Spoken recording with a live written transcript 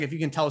If you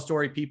can tell a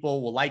story,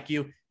 people will like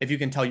you. If you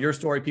can tell your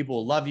story, people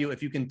will love you.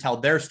 If you can tell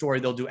their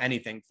story, they'll do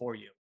anything for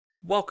you.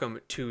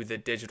 Welcome to the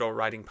Digital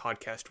Writing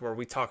Podcast, where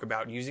we talk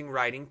about using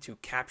writing to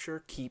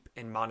capture, keep,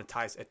 and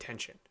monetize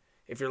attention.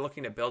 If you're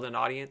looking to build an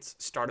audience,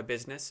 start a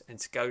business,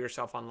 and scale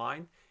yourself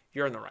online,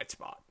 you're in the right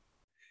spot.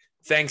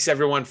 Thanks,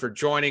 everyone, for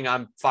joining.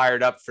 I'm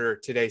fired up for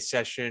today's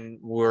session.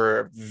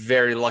 We're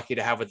very lucky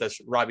to have with us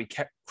Robbie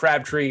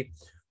Crabtree.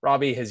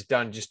 Robbie has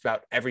done just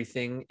about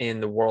everything in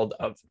the world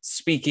of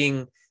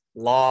speaking,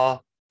 law,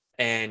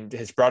 and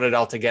has brought it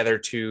all together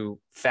to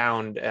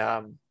found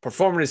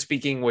Performative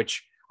Speaking,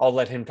 which I'll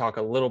let him talk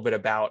a little bit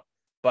about.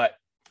 But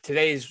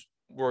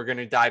we're going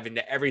to dive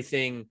into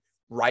everything: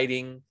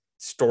 writing,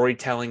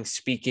 storytelling,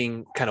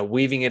 speaking, kind of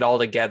weaving it all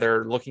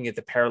together, looking at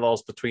the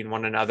parallels between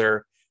one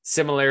another,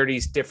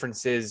 similarities,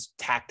 differences,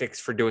 tactics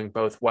for doing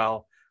both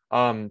well.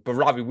 But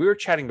Robbie, we were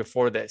chatting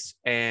before this,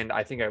 and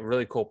I think a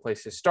really cool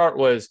place to start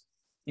was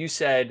you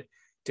said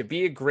to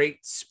be a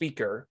great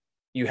speaker,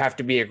 you have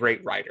to be a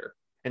great writer.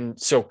 And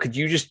so could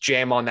you just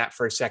jam on that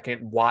for a second,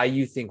 why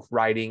you think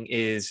writing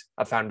is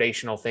a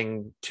foundational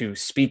thing to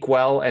speak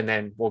well, and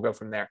then we'll go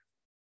from there.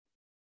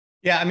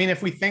 Yeah, I mean,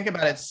 if we think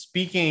about it,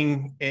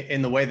 speaking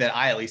in the way that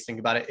I at least think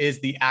about it is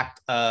the act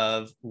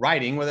of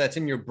writing, whether that's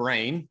in your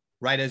brain,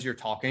 right as you're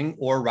talking,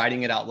 or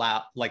writing it out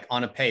loud, like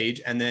on a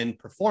page, and then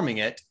performing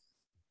it.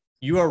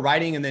 You are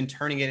writing and then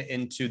turning it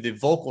into the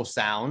vocal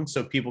sound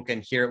so people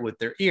can hear it with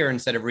their ear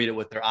instead of read it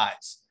with their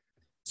eyes.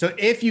 So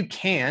if you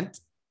can't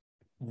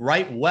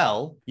write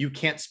well, you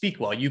can't speak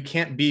well. You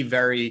can't be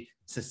very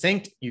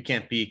succinct. You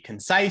can't be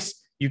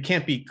concise. You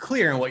can't be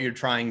clear in what you're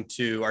trying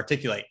to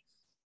articulate.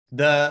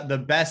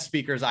 The best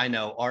speakers I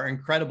know are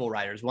incredible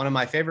writers. One of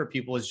my favorite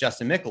people is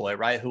Justin McElroy,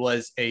 right? Who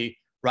was a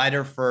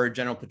writer for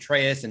General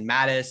Petraeus and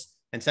Mattis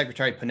and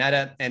Secretary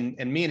Panetta. And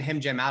me and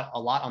him jam out a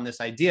lot on this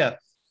idea.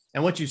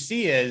 And what you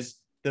see is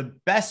the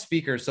best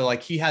speakers. So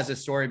like he has a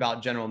story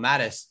about General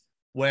Mattis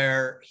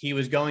where he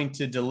was going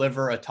to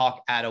deliver a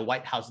talk at a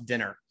White House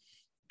dinner.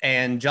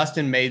 And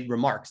Justin made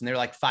remarks and they're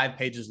like 5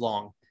 pages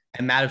long.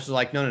 And Mattis was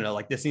like, no,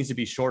 like this needs to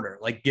be shorter,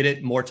 like get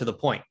it more to the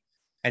point.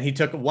 And he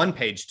took 1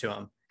 page to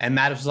him. And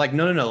Mattis was like,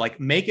 no,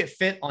 like make it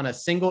fit on a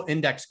single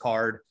index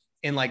card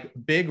in like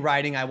big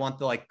writing. I want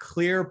the like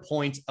clear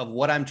points of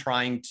what I'm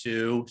trying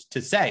to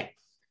say.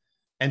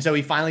 And so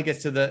he finally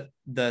gets to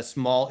the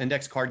small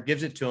index card,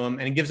 gives it to him,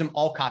 and he gives him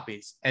all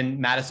copies.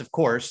 And Mattis, of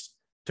course,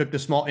 took the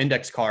small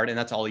index card, and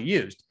that's all he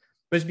used.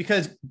 But it's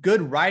because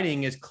good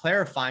writing is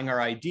clarifying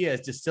our ideas,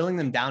 distilling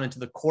them down into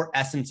the core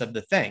essence of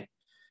the thing.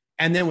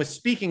 And then with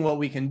speaking, what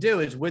we can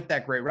do is with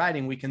that great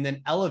writing, we can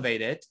then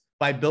elevate it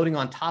by building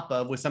on top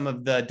of with some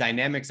of the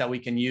dynamics that we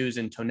can use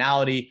in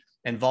tonality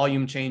and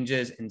volume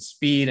changes and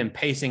speed and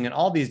pacing and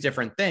all these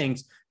different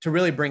things to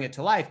really bring it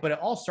to life. But it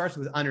all starts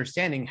with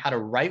understanding how to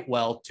write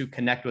well to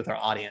connect with our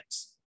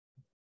audience.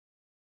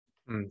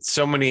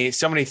 So many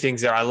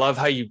things there. I love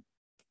how you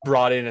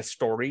brought in a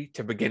story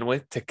to begin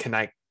with to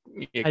connect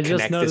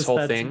this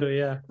whole thing. Too,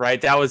 yeah.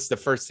 Right. That was the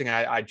first thing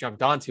I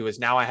jumped onto is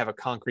now I have a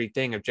concrete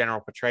thing of General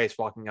Petraeus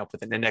walking up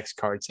with an index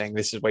card saying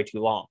this is way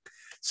too long.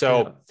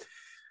 So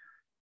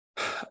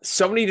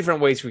many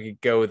different ways we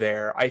could go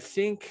there. I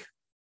think,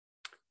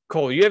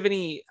 Cole, you have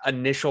any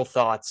initial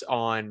thoughts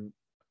on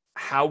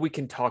how we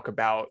can talk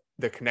about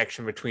the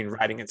connection between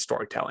writing and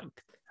storytelling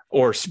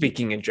or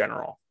speaking in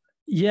general?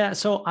 Yeah.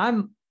 So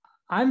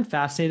I'm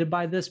fascinated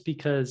by this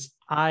because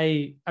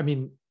I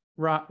mean,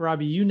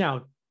 Robbie, you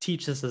now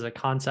teach this as a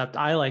concept.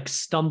 I like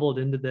stumbled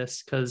into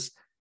this because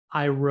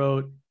I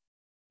wrote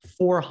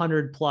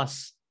 400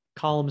 plus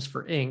columns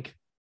for Inc.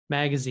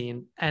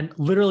 magazine, and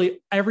literally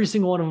every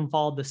single one of them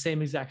followed the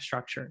same exact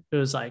structure. It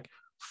was like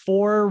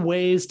 4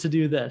 ways to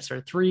do this,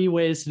 or 3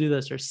 ways to do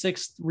this, or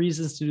 6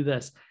 reasons to do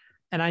this.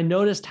 And I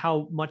noticed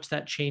how much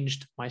that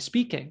changed my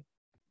speaking,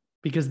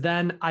 because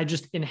then I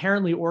just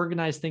inherently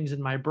organize things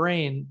in my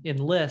brain in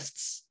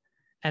lists.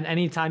 And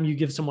anytime you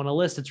give someone a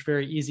list, it's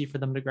very easy for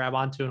them to grab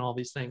onto and all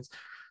these things.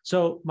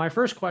 So my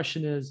first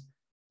question is,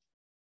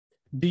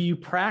 do you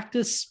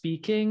practice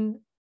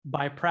speaking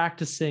by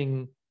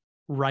practicing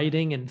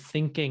writing and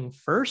thinking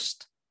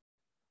first?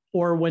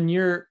 Or when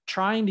you're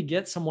trying to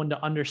get someone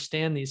to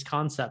understand these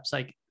concepts,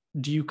 like,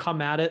 do you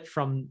come at it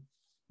from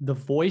the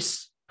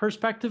voice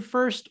perspective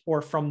first,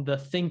 or from the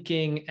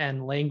thinking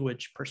and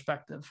language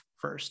perspective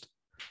first?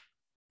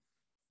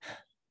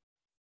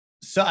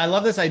 So I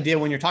love this idea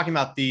when you're talking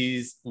about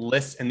these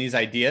lists and these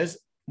ideas.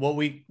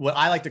 What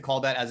I like to call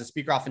that as a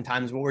speaker,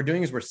 oftentimes what we're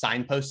doing is we're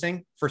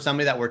signposting for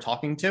somebody that we're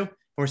talking to. And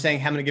we're saying,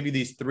 hey, I'm going to give you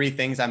these 3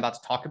 things I'm about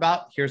to talk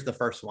about. Here's the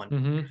first one.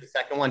 Mm-hmm. The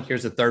second one.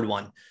 Here's the third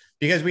one.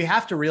 Because we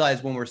have to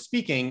realize when we're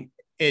speaking,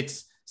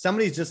 it's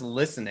somebody's just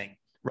listening,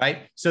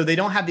 right? So they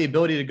don't have the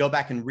ability to go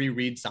back and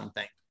reread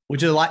something,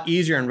 which is a lot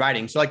easier in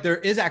writing. So like there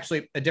is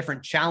actually a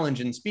different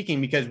challenge in speaking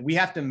because we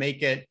have to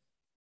make it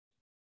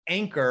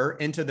anchor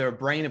into their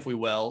brain, if we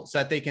will, so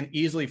that they can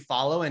easily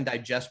follow and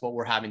digest what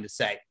we're having to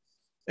say.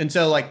 And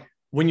so like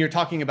when you're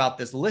talking about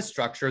this list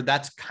structure,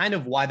 that's kind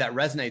of why that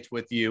resonates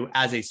with you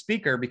as a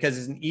speaker, because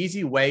it's an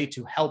easy way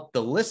to help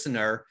the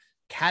listener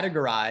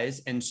categorize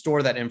and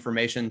store that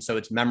information so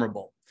it's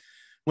memorable.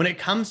 When it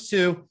comes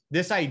to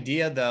this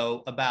idea,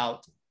 though,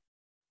 about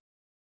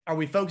are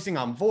we focusing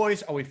on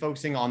voice? Are we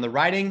focusing on the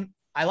writing?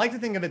 I like to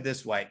think of it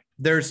this way.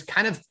 There's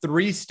kind of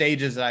 3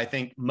 stages that I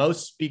think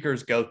most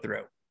speakers go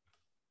through.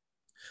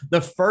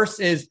 The first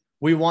is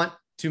we want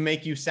to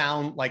make you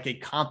sound like a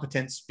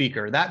competent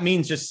speaker. That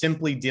means just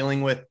simply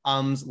dealing with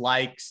ums,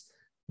 likes,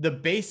 the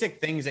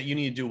basic things that you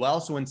need to do well.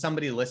 So when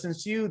somebody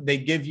listens to you, they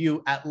give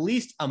you at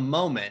least a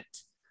moment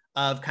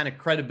of kind of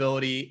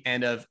credibility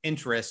and of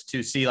interest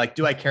to see, like,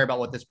 do I care about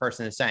what this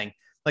person is saying?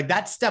 Like,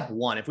 that's step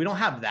 1. If we don't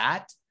have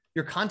that,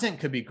 your content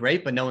could be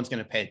great, but no one's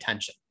going to pay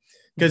attention.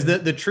 Because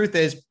the truth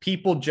is,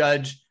 people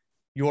judge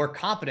your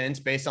competence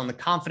based on the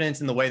confidence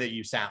and the way that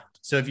you sound.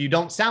 So if you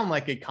don't sound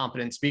like a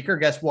competent speaker,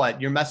 guess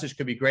what? Your message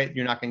could be great.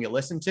 You're not going to get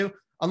listened to.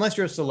 Unless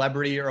you're a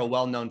celebrity or a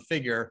well-known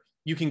figure,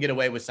 you can get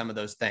away with some of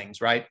those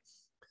things, right?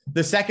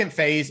 The second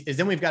phase is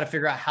then we've got to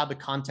figure out how the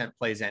content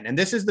plays in. And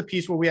this is the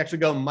piece where we actually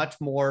go much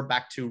more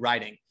back to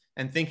writing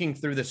and thinking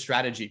through the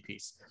strategy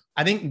piece.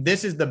 I think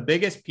this is the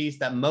biggest piece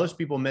that most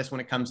people miss when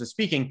it comes to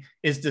speaking,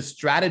 is the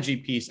strategy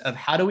piece of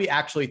how do we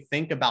actually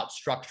think about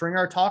structuring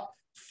our talk,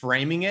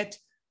 framing it,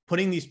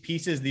 putting these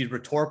pieces, these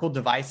rhetorical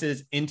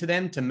devices into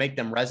them to make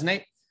them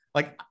resonate.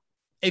 Like,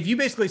 if you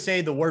basically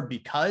say the word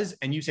because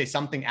and you say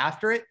something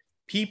after it,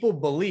 people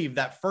believe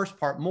that first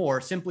part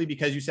more simply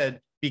because you said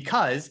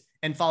because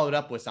and followed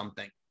up with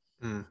something.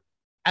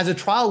 As a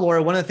trial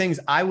lawyer, one of the things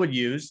I would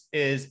use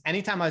is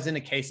anytime I was in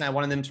a case and I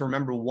wanted them to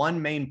remember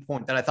one main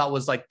point that I thought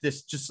was like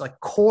this, just like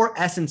core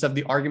essence of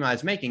the argument I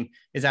was making,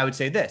 is I would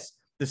say this: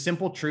 the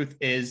simple truth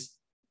is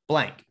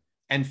blank,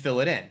 and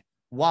fill it in.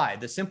 Why?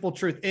 The simple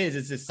truth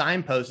is this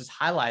signpost, this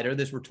highlighter,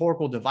 this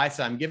rhetorical device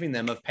that I'm giving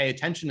them of pay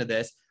attention to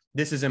this.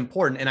 This is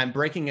important. And I'm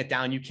breaking it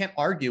down. You can't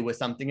argue with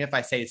something if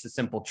I say it's a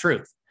simple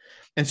truth.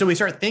 And so we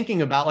start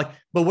thinking about, like,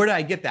 but where did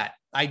I get that?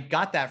 I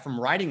got that from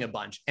writing a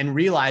bunch and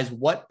realized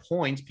what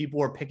points people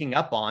were picking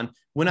up on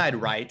when I'd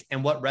write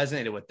and what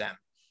resonated with them.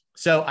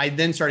 So I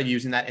then started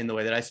using that in the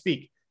way that I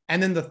speak.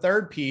 And then the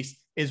third piece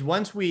is,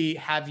 once we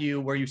have you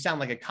where you sound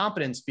like a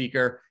competent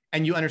speaker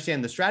and you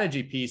understand the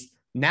strategy piece,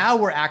 now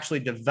we're actually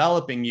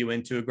developing you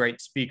into a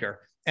great speaker.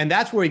 And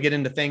that's where we get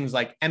into things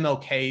like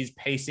MLK's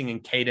pacing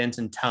and cadence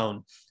and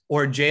tone,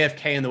 or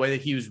JFK and the way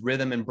that he used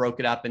rhythm and broke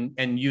it up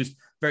and used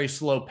very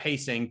slow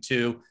pacing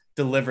to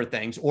deliver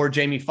things, or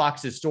Jamie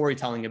Foxx's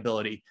storytelling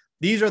ability.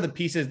 These are the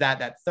pieces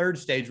that third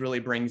stage really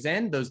brings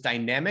in, those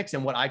dynamics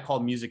and what I call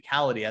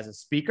musicality as a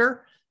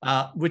speaker,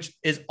 which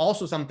is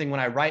also something when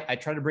I write, I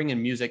try to bring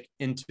in music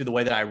into the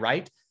way that I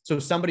write. So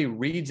somebody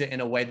reads it in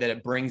a way that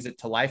it brings it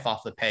to life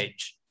off the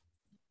page.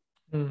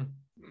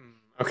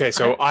 Okay.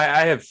 So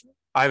I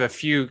have a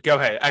few, go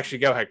ahead. Actually,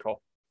 go ahead,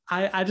 Cole.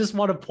 I just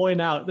want to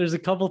point out, there's a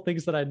couple of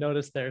things that I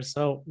noticed there.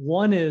 So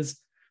one is,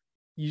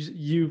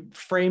 you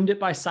framed it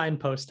by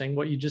signposting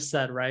what you just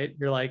said, right?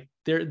 You're like,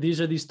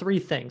 these are these 3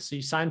 things. So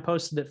you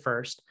signposted it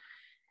first,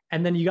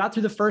 and then you got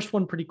through the first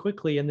one pretty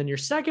quickly. And then your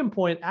second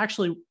point,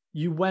 actually,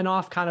 you went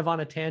off kind of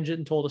on a tangent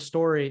and told a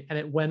story, and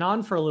it went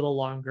on for a little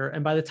longer.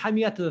 And by the time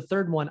you got to the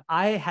third one,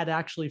 I had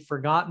actually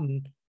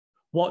forgotten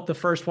what the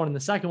first one and the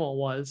second one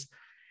was.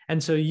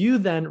 And so you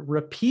then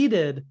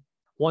repeated,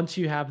 once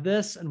you have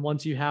this and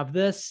once you have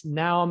this,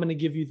 now I'm going to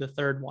give you the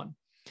third one.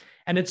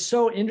 And it's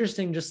so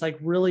interesting, just like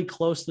really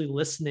closely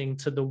listening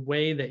to the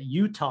way that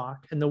you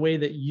talk and the way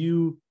that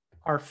you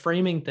are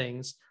framing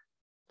things.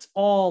 It's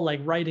all like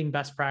writing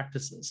best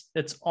practices.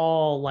 It's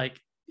all like,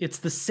 it's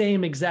the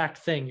same exact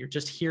thing. You're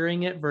just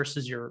hearing it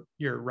versus you're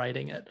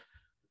writing it.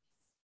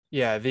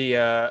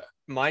 Yeah.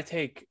 My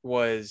take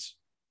was,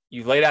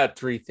 you laid out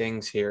 3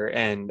 things here,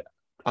 and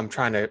I'm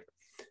trying to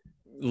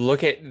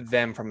look at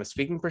them from a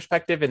speaking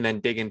perspective and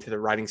then dig into the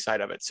writing side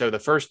of it. So the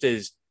first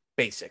is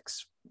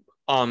basics.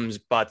 Ums,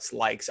 buts,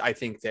 likes. I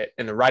think that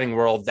in the writing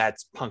world,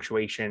 that's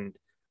punctuation,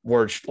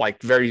 words,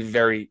 like very,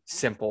 very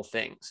simple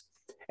things.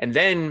 And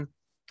then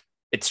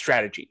it's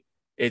strategy.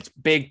 It's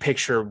big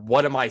picture.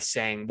 What am I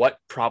saying? What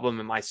problem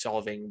am I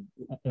solving?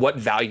 What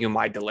value am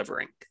I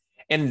delivering?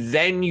 And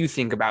then you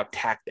think about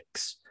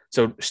tactics.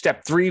 So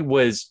step 3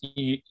 was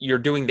you're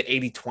doing the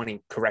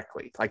 80-20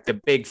 correctly, like the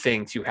big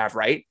things you have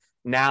right.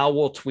 Now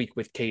we'll tweak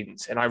with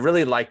cadence. And I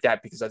really like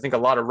that, because I think a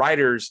lot of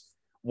writers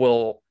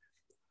will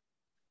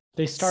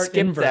skip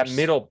inverse. that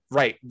middle,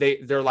 right?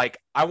 They're like,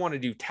 I want to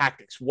do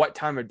tactics. What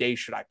time of day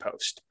should I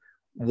post?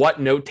 What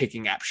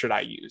note-taking app should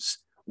I use?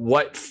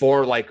 What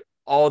for, like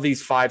all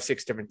these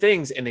 5-6 different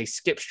things, and they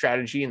skip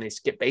strategy and they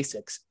skip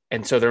basics.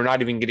 And so they're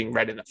not even getting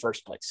read in the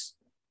first place.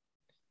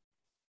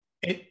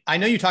 I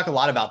know you talk a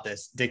lot about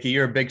this, Dickie.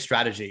 You're a big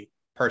strategy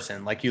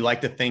person. Like, you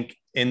like to think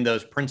in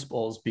those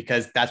principles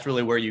because that's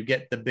really where you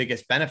get the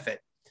biggest benefit.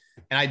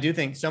 And I do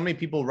think so many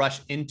people rush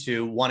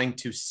into wanting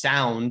to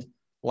sound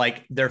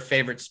like their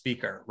favorite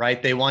speaker,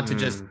 right? They want to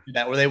just do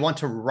that, or they want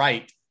to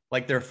write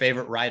like their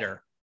favorite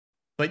writer.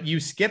 But you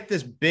skip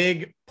this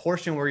big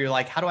portion where you're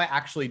like, how do I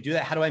actually do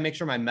that? How do I make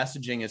sure my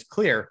messaging is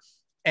clear?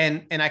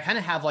 And I kind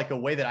of have like a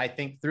way that I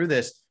think through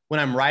this when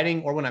I'm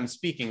writing or when I'm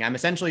speaking. I'm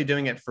essentially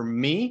doing it for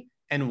me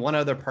and one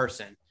other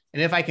person.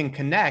 And if I can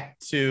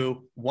connect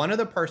to one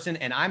other person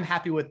and I'm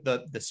happy with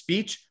the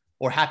speech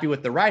or happy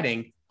with the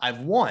writing, I've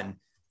won.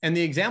 And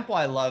the example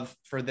I love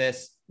for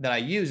this that I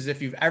use is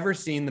if you've ever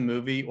seen the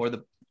movie or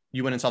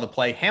you went and saw the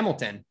play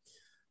Hamilton,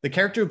 the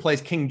character who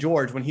plays King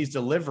George, when he's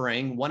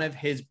delivering one of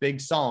his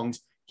big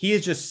songs, he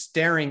is just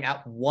staring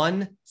at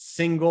one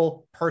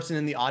single person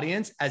in the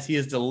audience as he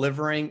is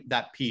delivering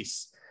that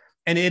piece.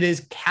 And it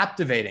is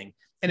captivating.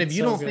 And if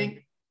you don't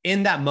think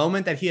in that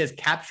moment that he has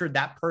captured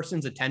that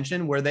person's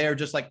attention where they are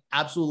just like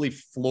absolutely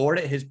floored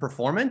at his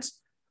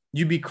performance,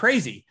 you'd be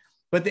crazy.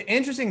 But the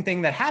interesting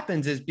thing that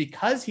happens is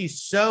because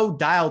he's so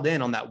dialed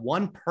in on that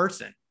one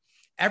person,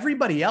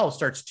 everybody else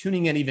starts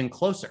tuning in even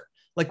closer.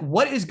 Like,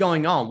 what is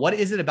going on? What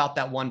is it about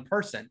that one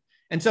person?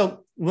 And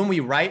so when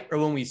we write or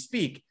when we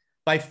speak,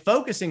 by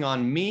focusing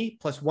on me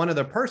plus one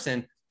other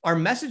person, our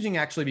messaging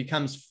actually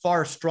becomes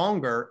far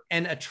stronger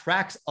and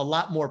attracts a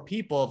lot more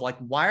people of like,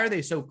 why are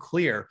they so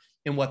clear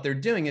in what they're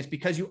doing? It's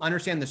because you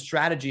understand the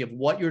strategy of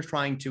what you're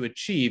trying to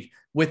achieve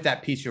with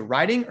that piece you're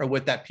writing or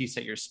with that piece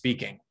that you're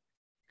speaking.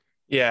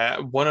 Yeah.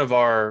 One of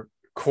our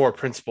core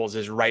principles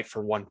is write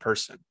for one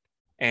person.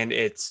 And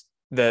it's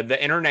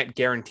the internet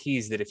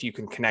guarantees that if you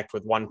can connect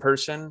with one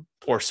person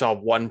or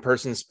solve one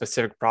person's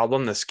specific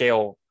problem, the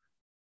scale,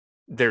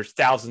 there's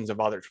thousands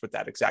of others with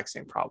that exact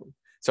same problem.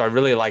 So I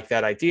really like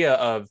that idea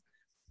of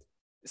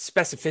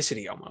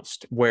specificity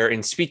almost, where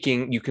in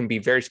speaking, you can be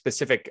very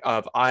specific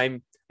of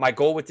my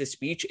goal with this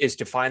speech is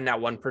to find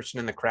that one person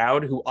in the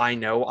crowd who I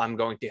know I'm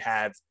going to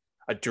have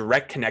a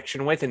direct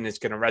connection with and is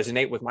going to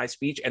resonate with my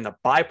speech. And the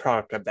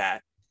byproduct of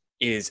that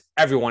is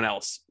everyone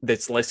else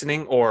that's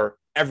listening or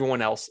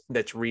everyone else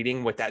that's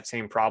reading with that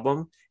same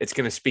problem. It's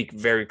going to speak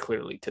very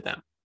clearly to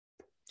them.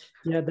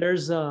 Yeah,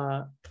 there's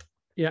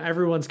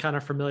everyone's kind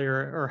of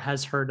familiar or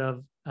has heard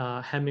of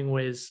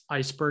Hemingway's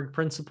iceberg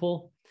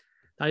principle.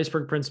 The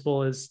iceberg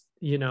principle is,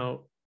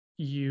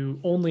 you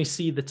only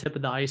see the tip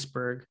of the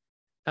iceberg.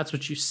 That's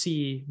what you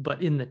see.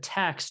 But in the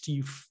text,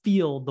 you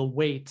feel the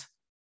weight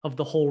of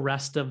the whole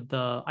rest of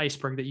the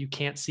iceberg that you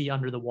can't see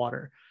under the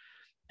water.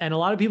 And a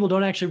lot of people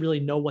don't actually really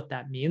know what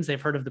that means.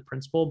 They've heard of the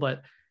principle,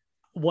 but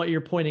what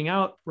you're pointing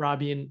out,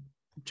 Robbie, and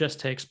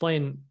just to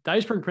explain, the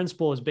iceberg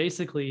principle is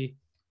basically,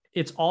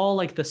 it's all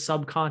like the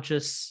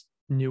subconscious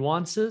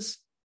nuances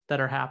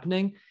that are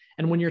happening.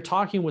 And when you're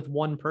talking with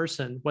one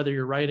person, whether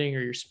you're writing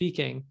or you're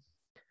speaking,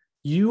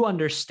 you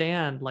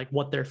understand like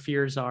what their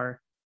fears are,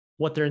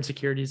 what their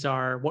insecurities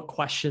are, what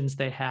questions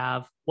they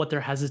have, what their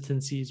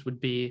hesitancies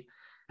would be.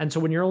 And so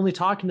when you're only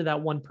talking to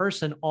that one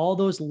person, all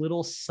those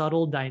little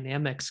subtle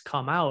dynamics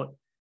come out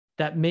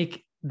that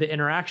make the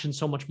interaction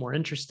so much more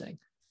interesting.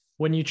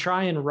 When you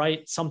try and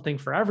write something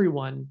for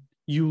everyone,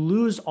 you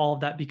lose all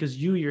of that because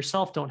you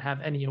yourself don't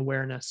have any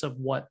awareness of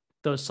what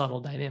those subtle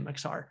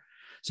dynamics are.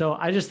 So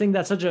I just think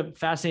that's such a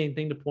fascinating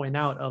thing to point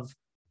out of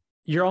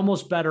you're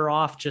almost better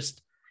off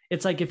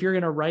it's like if you're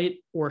going to write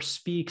or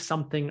speak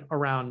something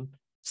around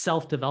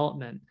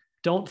self-development,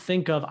 don't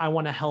think of, I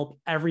want to help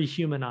every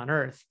human on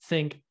earth.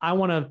 Think, I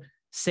want to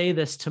say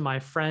this to my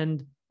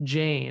friend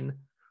Jane,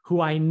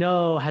 who I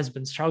know has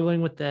been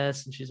struggling with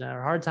this and she's had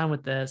a hard time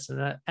with this,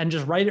 and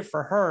just write it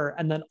for her.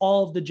 And then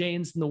all of the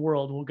Janes in the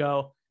world will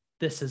go,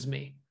 this is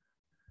me.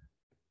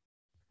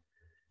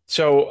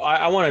 So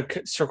I want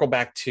to circle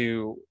back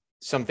to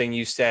something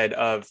you said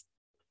of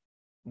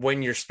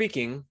when you're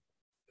speaking,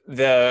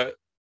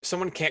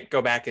 someone can't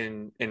go back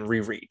and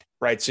reread,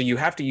 right? So you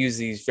have to use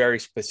these very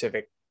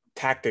specific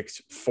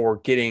tactics for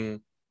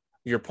getting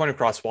your point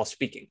across while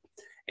speaking.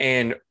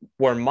 And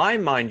where my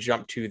mind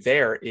jumped to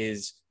there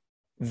is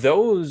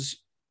those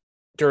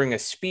during a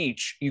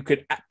speech, you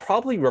could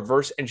probably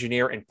reverse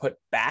engineer and put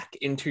back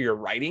into your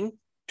writing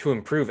to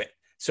improve it.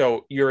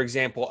 So your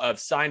example of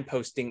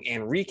signposting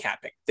and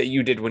recapping that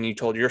you did when you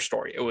told your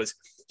story, it was,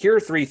 here are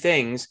 3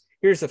 things.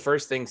 Here's the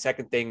first thing,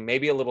 second thing,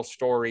 maybe a little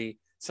story,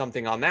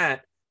 something on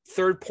that.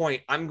 Third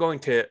point, I'm going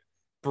to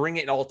bring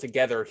it all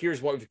together.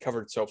 Here's what we've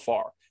covered so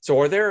far. So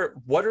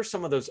what are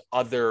some of those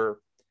other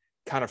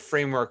kind of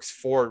frameworks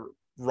for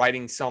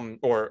writing some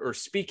or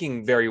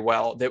speaking very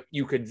well that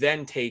you could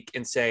then take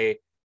and say,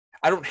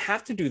 I don't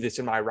have to do this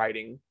in my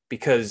writing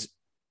because,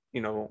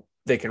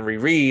 they can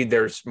reread,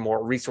 there's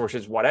more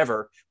resources,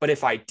 whatever. But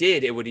if I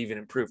did, it would even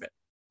improve it.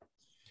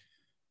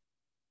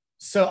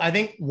 So I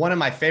think one of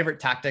my favorite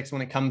tactics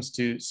when it comes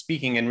to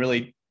speaking and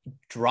really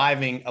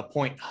driving a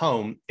point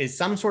home is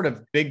some sort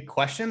of big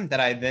question that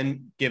I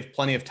then give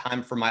plenty of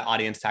time for my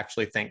audience to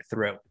actually think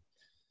through.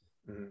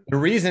 Mm-hmm. The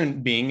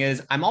reason being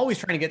is I'm always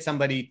trying to get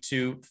somebody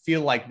to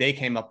feel like they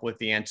came up with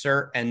the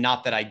answer and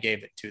not that I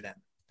gave it to them,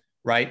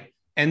 right?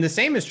 And the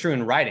same is true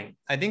in writing.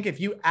 I think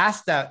if you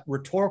ask that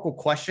rhetorical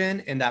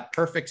question in that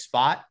perfect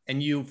spot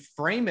and you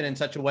frame it in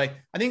such a way,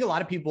 I think a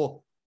lot of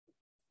people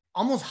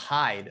almost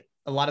hide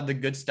a lot of the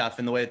good stuff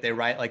in the way that they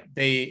write. Like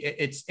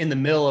it's in the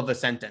middle of a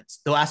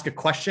sentence. They'll ask a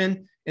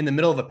question in the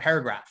middle of a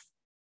paragraph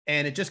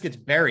and it just gets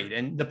buried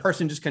and the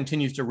person just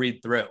continues to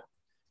read through,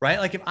 right?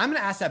 Like if I'm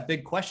going to ask that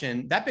big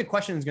question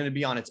is going to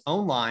be on its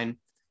own line.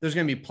 There's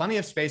going to be plenty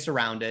of space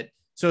around it.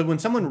 So when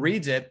someone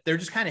reads it, they're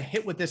just kind of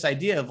hit with this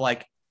idea of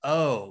like,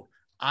 oh,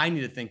 I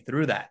need to think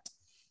through that.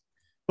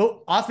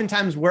 But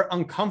oftentimes we're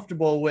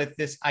uncomfortable with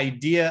this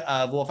idea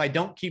of, well, if I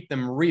don't keep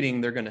them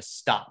reading, they're going to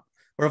stop.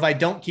 Or if I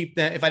don't keep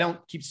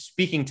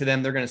speaking to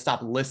them, they're going to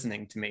stop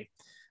listening to me.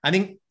 I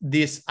think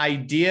this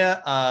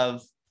idea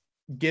of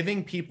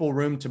giving people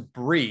room to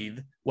breathe,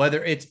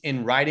 whether it's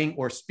in writing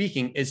or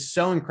speaking, is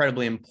so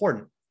incredibly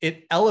important.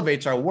 It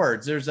elevates our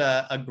words. There's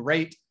a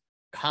great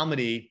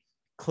comedy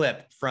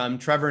clip from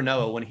Trevor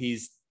Noah when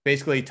he's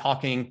basically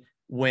talking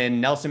when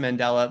Nelson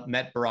Mandela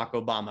met Barack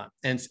Obama.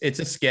 And it's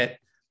a skit.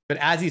 But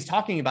as he's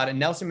talking about it,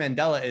 Nelson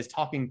Mandela is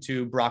talking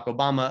to Barack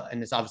Obama,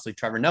 and it's obviously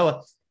Trevor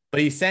Noah,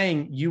 but he's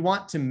saying, you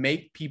want to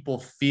make people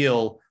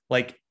feel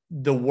like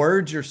the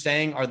words you're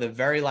saying are the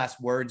very last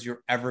words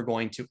you're ever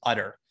going to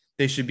utter.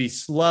 They should be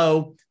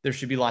slow. There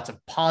should be lots of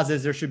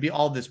pauses. There should be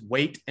all this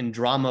weight and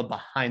drama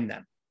behind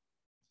them.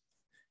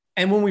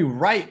 And when we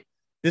write,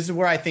 this is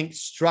where I think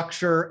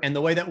structure and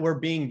the way that we're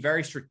being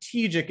very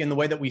strategic in the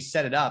way that we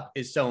set it up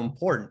is so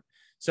important.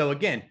 So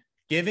again,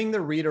 giving the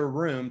reader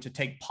room to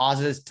take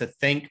pauses, to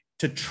think,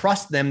 to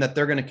trust them that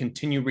they're going to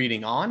continue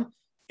reading on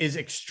is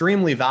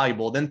extremely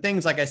valuable. Then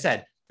things, like I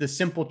said, the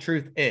simple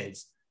truth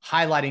is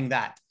highlighting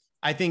that.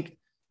 I think,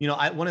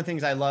 one of the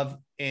things I love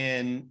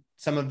in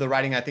some of the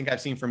writing I think I've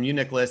seen from you,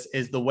 Nicholas,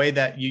 is the way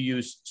that you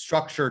use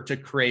structure to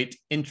create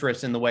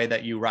interest in the way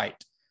that you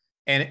write.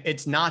 And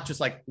it's not just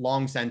like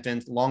long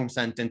sentence, long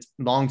sentence,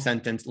 long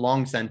sentence,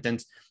 long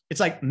sentence. It's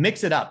like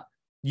mix it up.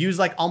 Use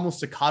like almost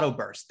staccato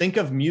bursts. Think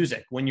of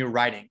music when you're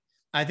writing.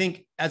 I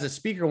think as a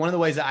speaker, one of the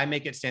ways that I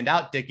make it stand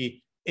out,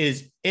 Dickie,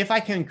 is if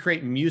I can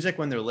create music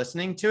when they're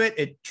listening to it,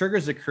 it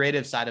triggers the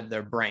creative side of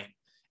their brain.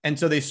 And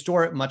so they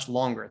store it much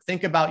longer.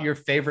 Think about your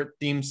favorite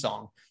theme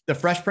song. The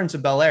Fresh Prince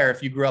of Bel-Air,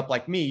 if you grew up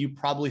like me, you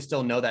probably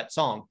still know that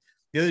song.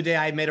 The other day,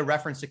 I made a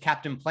reference to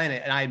Captain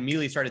Planet, and I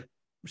immediately started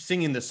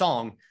singing the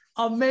song.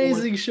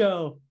 Amazing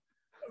show.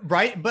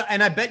 Right?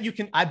 I bet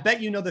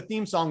you know the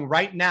theme song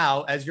right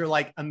now as you're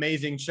like,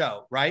 amazing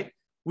show, right?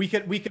 We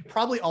could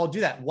probably all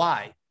do that.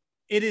 Why?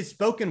 It is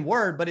spoken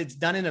word, but it's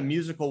done in a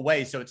musical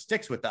way, so it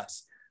sticks with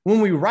us.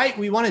 When we write,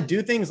 we want to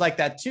do things like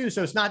that too.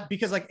 So it's not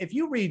because like if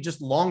you read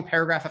just long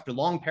paragraph after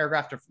long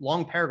paragraph after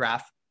long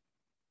paragraph,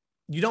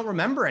 you don't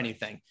remember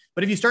anything.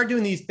 But if you start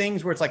doing these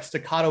things where it's like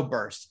staccato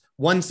bursts,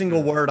 one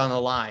single word on a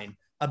line,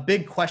 a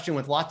big question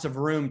with lots of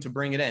room to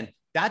bring it in,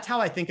 that's how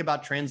I think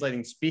about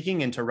translating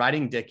speaking into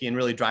writing, Dickie, and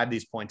really drive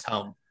these points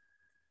home.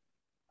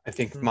 I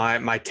think my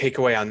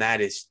takeaway on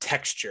that is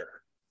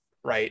texture,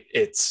 right?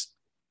 It's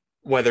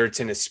whether it's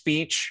in a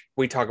speech,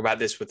 we talk about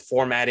this with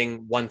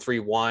formatting,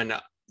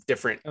 1-3-1,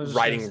 different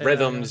writing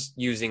rhythms,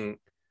 using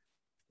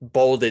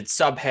bolded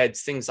subheads,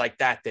 things like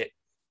that,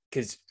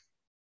 because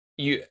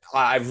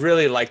I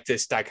really like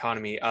this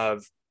dichotomy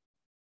of,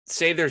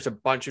 say there's a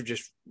bunch of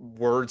just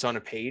words on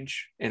a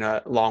page in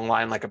a long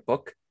line like a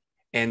book,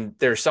 and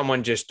there's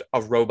someone just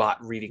a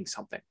robot reading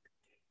something.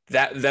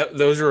 That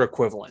those are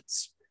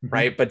equivalents,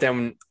 right? But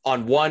then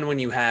on one, when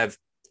you have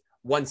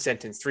one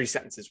sentence, 3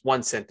 sentences,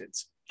 one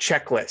sentence,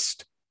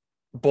 checklist,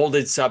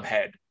 bolded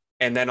subhead,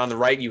 and then on the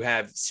right you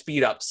have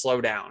speed up,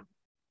 slow down,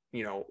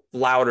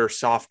 louder,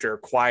 softer,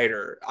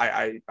 quieter.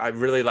 I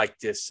really like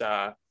this.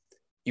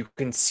 You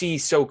can see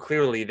so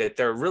clearly that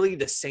they're really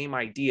the same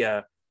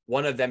idea.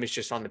 One of them is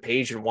just on the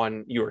page and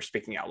one you are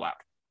speaking out loud.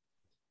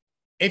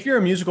 If you're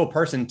a musical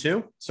person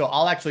too, so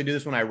I'll actually do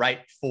this when I write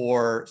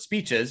for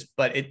speeches,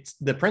 but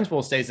the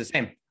principle stays the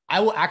same.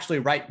 I will actually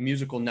write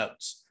musical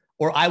notes,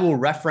 or I will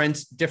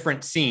reference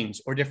different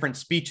scenes or different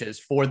speeches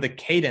for the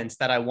cadence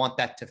that I want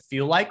that to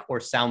feel like or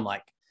sound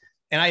like.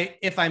 And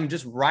if I'm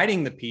just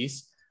writing the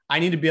piece, I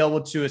need to be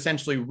able to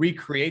essentially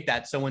recreate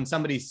that. So when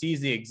somebody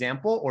sees the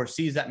example or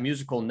sees that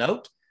musical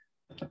note,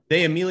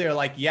 they immediately are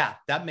like, yeah,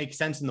 that makes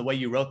sense in the way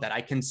you wrote that.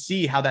 I can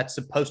see how that's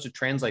supposed to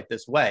translate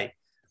this way.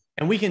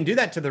 And we can do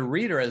that to the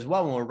reader as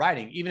well when we're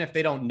writing. Even if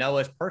they don't know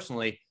us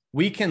personally,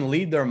 we can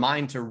lead their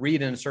mind to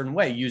read in a certain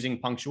way using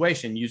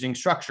punctuation, using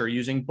structure,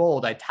 using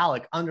bold,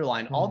 italic,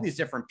 underline, all these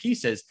different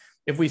pieces.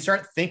 If we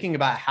start thinking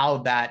about how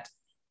that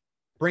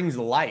brings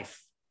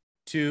life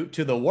to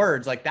the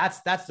words, like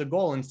that's the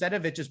goal. Instead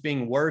of it just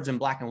being words in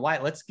black and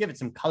white, let's give it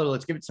some color.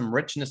 Let's give it some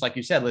richness. Like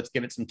you said, let's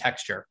give it some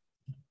texture.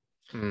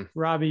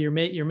 Robbie, you're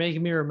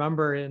making me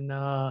remember in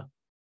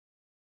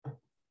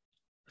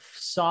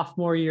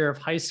sophomore year of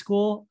high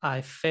school,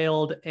 I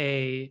failed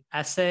a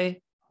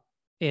essay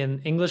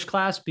in English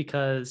class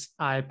because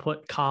I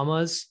put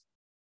commas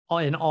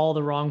in all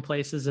the wrong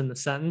places in the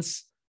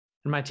sentence.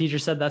 And my teacher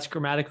said that's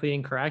grammatically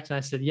incorrect. And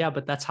I said, yeah,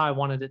 but that's how I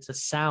wanted it to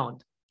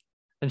sound.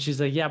 And she's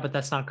like, yeah, but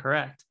that's not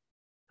correct.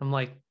 I'm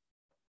like,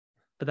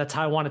 but that's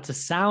how I want it to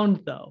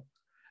sound though.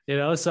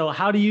 So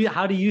how do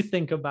you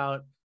think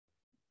about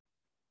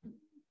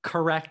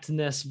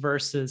correctness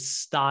versus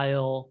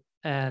style,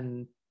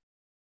 and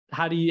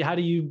how do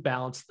you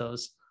balance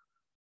those?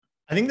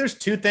 I think there's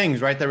two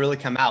things, right, that really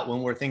come out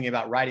when we're thinking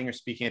about writing or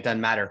speaking. It doesn't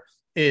matter.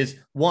 Is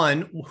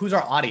one, who's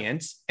our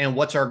audience and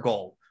what's our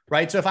goal,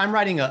 right? So if I'm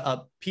writing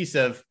a piece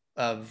of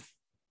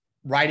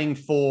writing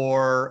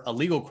for a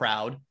legal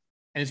crowd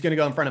and it's going to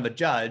go in front of a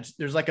judge,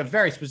 there's like a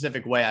very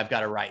specific way I've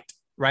got to write,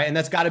 right? And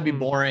that's got to be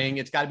boring.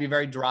 It's got to be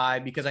very dry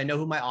because I know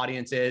who my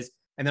audience is.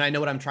 And then I know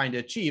what I'm trying to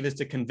achieve is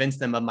to convince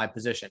them of my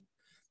position.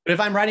 But if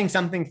I'm writing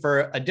something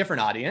for a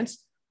different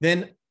audience,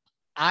 then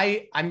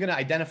I'm going to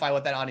identify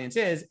what that audience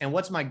is and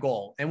what's my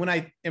goal. And when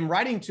I am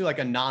writing to like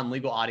a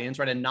non-legal audience,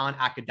 right, a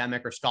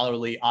non-academic or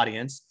scholarly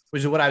audience,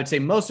 which is what I would say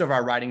most of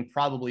our writing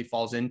probably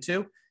falls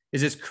into, is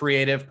this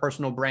creative,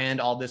 personal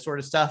brand, all this sort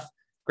of stuff.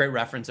 Great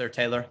reference there,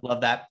 Taylor.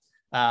 Love that.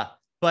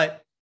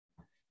 But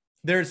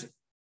there's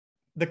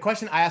the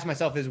question I ask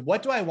myself is,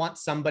 what do I want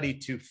somebody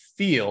to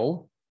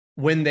feel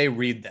when they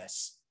read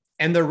this?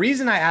 And the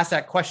reason I ask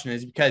that question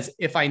is because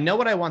if I know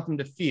what I want them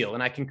to feel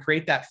and I can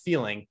create that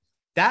feeling,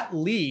 that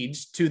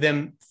leads to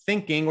them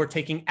thinking or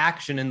taking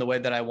action in the way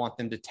that I want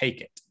them to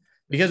take it.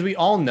 Because we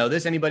all know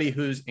this, anybody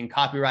who's in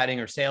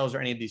copywriting or sales or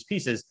any of these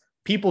pieces,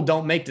 people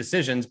don't make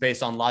decisions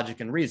based on logic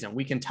and reason.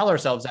 We can tell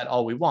ourselves that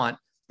all we want.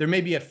 There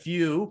may be a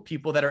few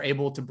people that are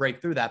able to break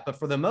through that, but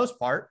for the most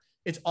part,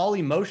 it's all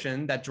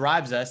emotion that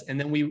drives us. And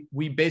then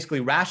we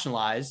basically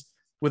rationalize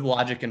with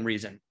logic and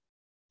reason.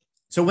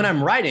 So when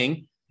I'm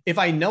writing, if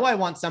I know I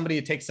want somebody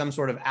to take some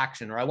sort of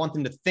action, or I want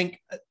them to think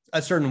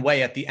a certain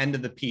way at the end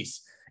of the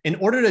piece, in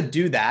order to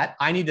do that,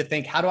 I need to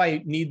think, how do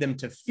I need them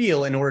to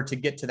feel in order to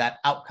get to that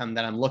outcome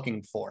that I'm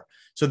looking for?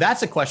 So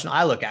that's a question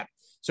I look at.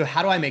 So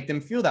how do I make them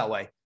feel that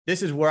way?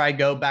 This is where I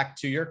go back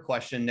to your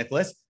question,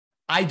 Nicholas.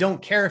 I don't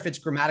care if it's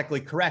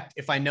grammatically correct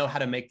if I know how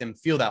to make them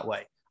feel that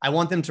way. I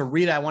want them to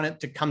read it. I want it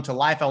to come to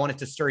life. I want it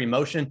to stir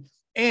emotion.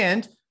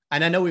 And I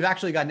know we've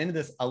actually gotten into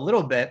this a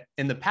little bit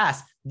in the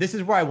past. This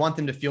is where I want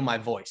them to feel my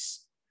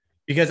voice,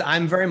 because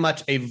I'm very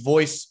much a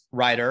voice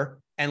writer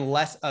and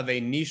less of a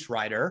niche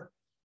writer,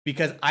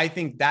 because I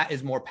think that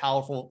is more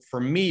powerful for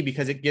me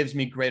because it gives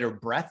me greater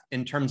breadth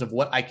in terms of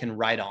what I can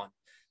write on.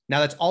 Now,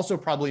 that's also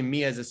probably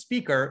me as a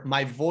speaker.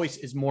 My voice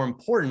is more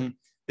important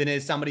than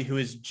is somebody who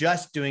is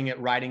just doing it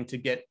writing to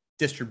get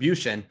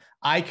distribution.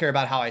 I care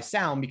about how I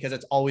sound because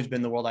it's always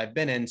been the world I've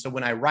been in. So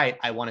when I write,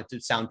 I want it to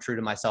sound true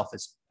to myself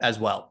as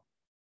well.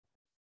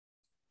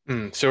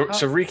 So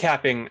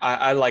recapping,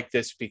 I like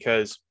this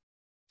because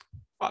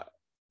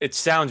it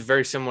sounds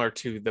very similar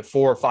to the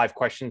 4 or 5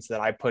 questions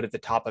that I put at the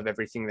top of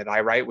everything that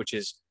I write, which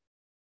is,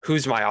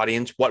 who's my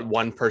audience? What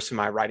one person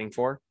am I writing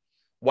for?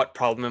 What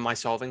problem am I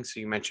solving? So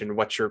you mentioned,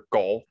 what's your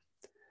goal?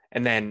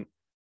 And then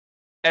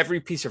every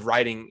piece of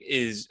writing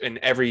and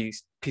every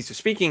piece of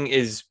speaking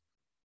is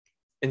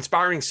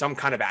inspiring some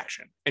kind of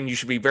action. And you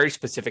should be very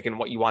specific in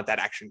what you want that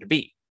action to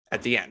be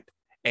at the end.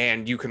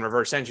 And you can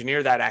reverse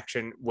engineer that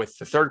action with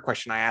the third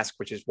question I ask,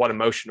 which is, what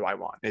emotion do I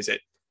want? Is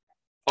it,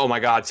 oh my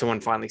God,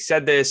 someone finally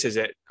said this? Is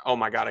it, oh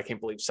my God, I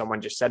can't believe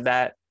someone just said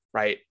that,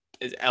 right?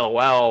 Is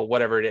LOL,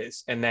 whatever it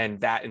is. And then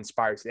that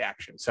inspires the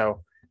action.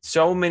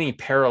 So many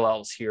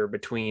parallels here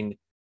between,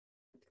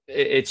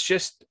 it's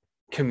just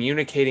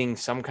communicating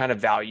some kind of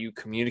value,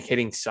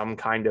 communicating some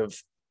kind of,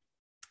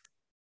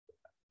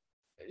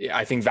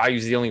 I think value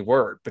is the only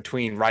word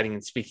between writing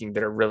and speaking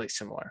that are really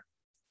similar.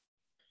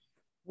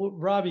 Well,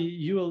 Robbie,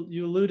 you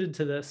alluded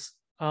to this.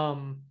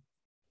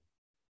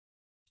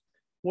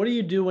 What do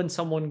you do when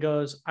someone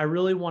goes, I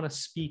really want to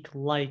speak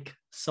like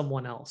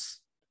someone else?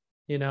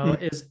 You know,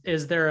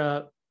 is there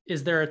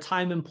a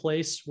time and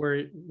place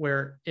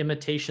where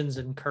imitation's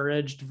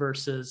encouraged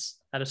versus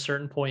at a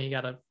certain point you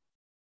got to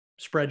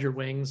spread your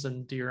wings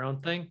and do your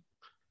own thing?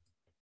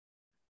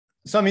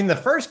 So, I mean, the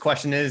first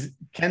question is,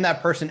 can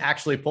that person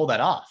actually pull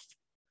that off?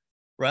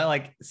 Right?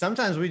 Like,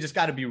 sometimes we just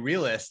got to be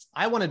realist.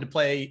 I wanted to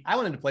play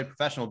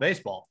professional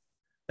baseball.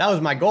 That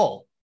was my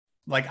goal.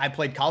 Like, I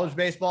played college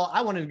baseball.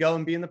 I wanted to go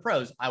and be in the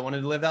pros. I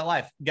wanted to live that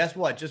life. Guess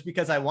what? Just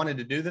because I wanted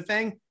to do the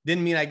thing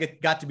didn't mean I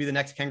got to be the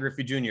next Ken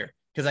Griffey Jr.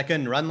 because I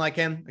couldn't run like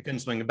him. I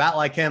couldn't swing a bat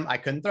like him. I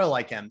couldn't throw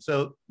like him.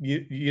 So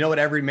you know what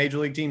every major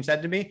league team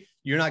said to me?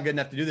 You're not good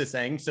enough to do this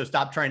thing. So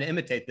stop trying to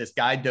imitate this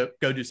guy. Go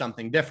do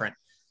something different.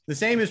 The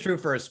same is true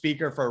for a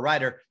speaker, for a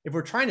writer. If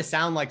we're trying to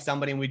sound like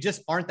somebody and we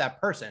just aren't that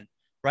person,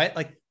 right?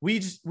 Like, we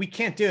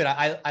can't do it.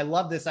 I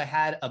love this. I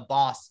had a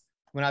boss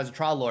when I was a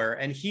trial lawyer,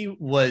 and he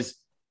was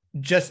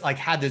just like,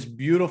 had this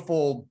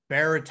beautiful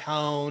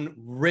baritone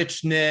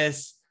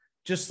richness,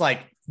 just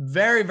like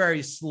very,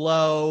 very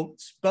slow,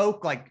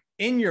 spoke like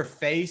in your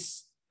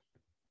face.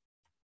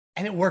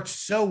 And it worked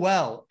so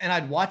well. And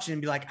I'd watch it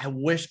and be like, I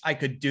wish I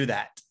could do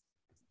that.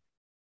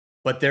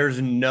 But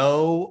there's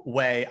no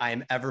way I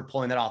am ever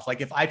pulling that off.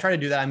 Like, if I try to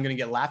do that, I'm going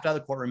to get laughed out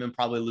of the courtroom and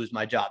probably lose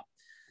my job.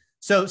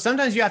 So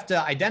sometimes you have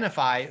to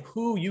identify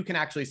who you can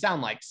actually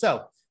sound like.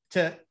 So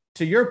to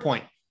your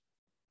point,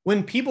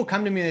 when people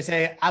come to me and they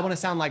say, I want to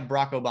sound like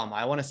Barack Obama,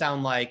 I want to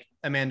sound like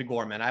Amanda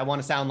Gorman, I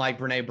want to sound like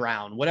Brene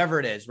Brown, whatever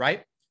it is,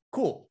 right?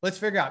 Cool. Let's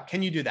figure out,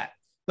 can you do that?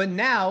 But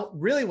now,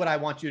 really what I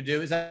want you to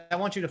do is I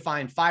want you to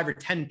find 5 or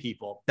 10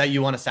 people that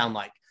you want to sound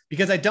like,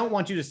 because I don't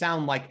want you to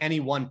sound like any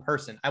one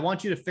person. I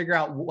want you to figure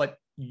out what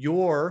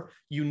your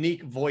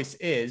unique voice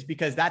is,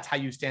 because that's how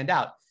you stand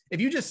out. If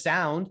you just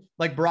sound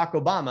like Barack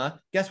Obama,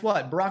 guess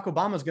what? Barack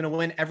Obama is going to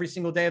win every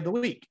single day of the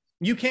week.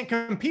 You can't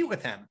compete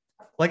with him.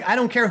 Like, I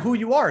don't care who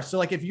you are. So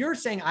like, if you're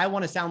saying, I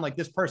want to sound like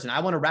this person, I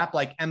want to rap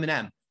like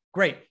Eminem,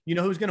 great. You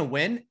know who's going to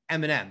win?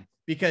 Eminem,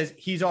 because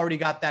he's already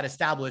got that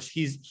established.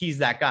 He's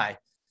that guy.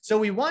 So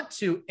we want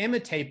to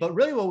imitate, but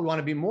really what we want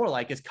to be more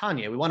like is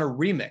Kanye. We want to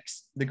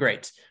remix the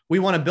greats. We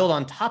want to build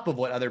on top of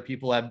what other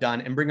people have done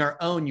and bring our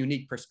own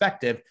unique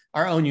perspective,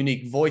 our own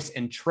unique voice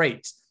and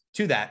traits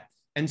to that.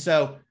 And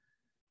so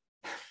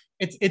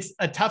it's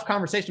a tough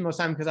conversation most of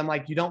the time, because I'm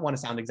like, you don't want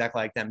to sound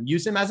exactly like them.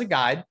 Use them as a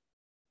guide,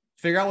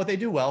 figure out what they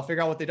do well,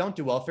 figure out what they don't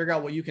do well, figure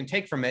out what you can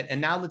take from it. And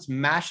now let's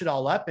mash it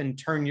all up and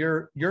turn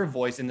your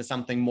voice into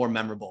something more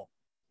memorable.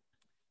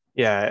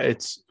 Yeah,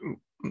 it's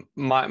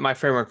my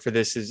framework for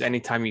this is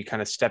anytime you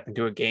kind of step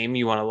into a game,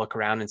 you want to look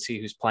around and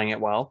see who's playing it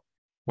well,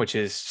 which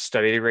is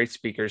study the great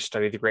speakers,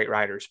 study the great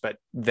writers. But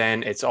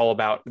then it's all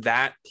about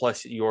that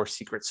plus your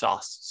secret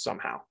sauce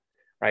somehow,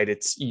 right?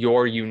 It's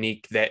your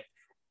unique that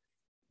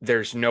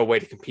there's no way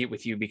to compete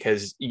with you,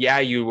 because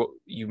you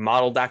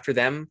modeled after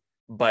them,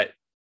 but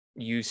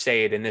you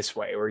say it in this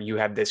way, or you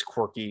have this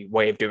quirky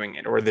way of doing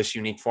it, or this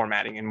unique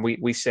formatting. And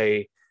we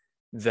say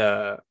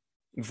the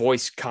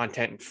voice,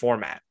 content, and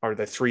format are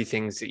the three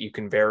things that you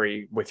can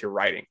vary with your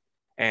writing.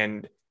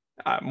 And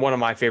one of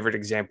my favorite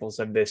examples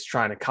of this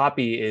trying to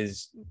copy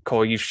is,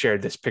 Cole, you've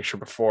shared this picture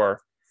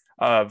before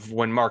of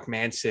when Mark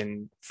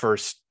Manson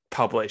first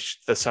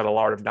published The Subtle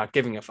Art of Not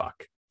Giving a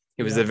Fuck.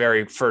 He was the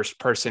very first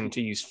person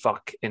to use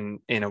fuck in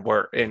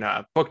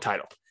a book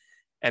title.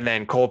 And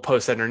then Cole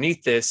posts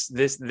underneath this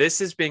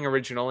is being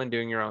original and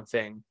doing your own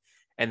thing.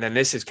 And then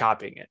this is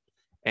copying it.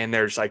 And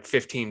there's like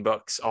 15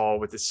 books all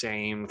with the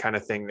same kind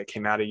of thing that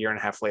came out a year and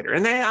a half later.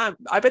 And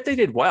I bet they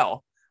did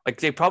well. Like,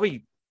 they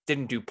probably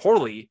didn't do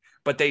poorly,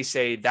 but they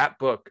say that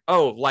book,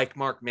 like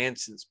Mark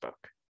Manson's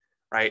book.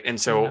 Right. And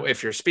so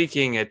if you're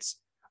speaking, it's,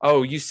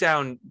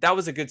 that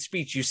was a good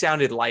speech. You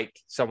sounded like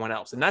someone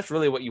else. And that's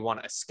really what you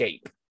want to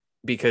escape,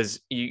 because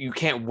you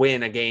can't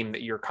win a game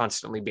that you're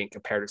constantly being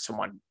compared to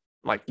someone,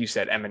 like you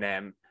said,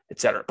 Eminem,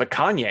 etc. But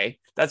Kanye,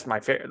 that's my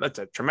favorite. That's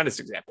a tremendous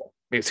example,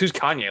 because who's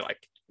Kanye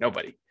like?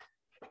 Nobody.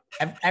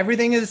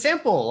 Everything is a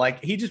sample.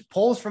 Like, he just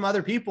pulls from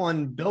other people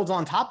and builds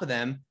on top of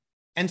them.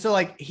 And so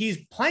like,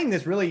 he's playing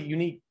this really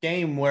unique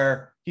game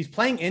where he's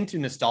playing into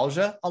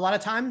nostalgia a lot of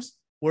times,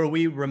 where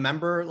we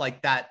remember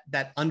like that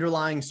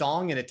underlying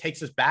song and it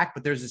takes us back,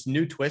 but there's this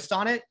new twist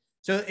on it.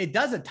 So it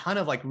does a ton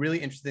of like really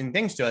interesting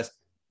things to us.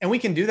 And we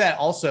can do that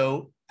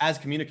also as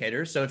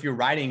communicators. So if you're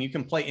writing, you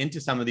can play into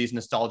some of these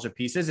nostalgia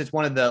pieces. It's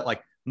one of the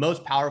like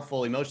most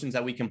powerful emotions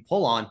that we can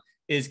pull on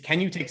is,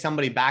 can you take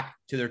somebody back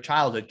to their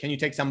childhood? Can you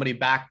take somebody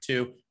back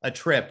to a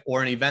trip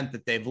or an event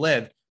that they've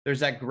lived?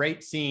 There's that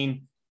great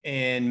scene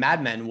in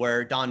Mad Men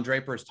where Don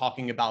Draper is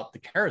talking about the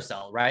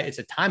carousel, right? It's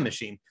a time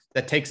machine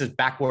that takes us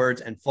backwards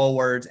and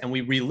forwards, and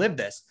we relive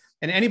this.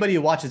 And anybody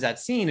who watches that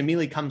scene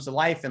immediately comes to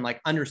life and like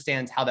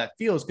understands how that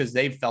feels, because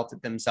they've felt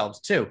it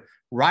themselves too.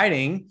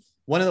 Writing,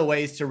 one of the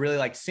ways to really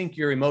like sink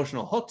your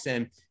emotional hooks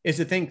in is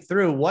to think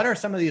through, what are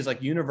some of these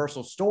like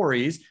universal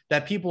stories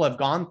that people have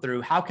gone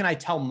through? How can I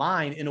tell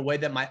mine in a way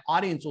that my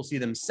audience will see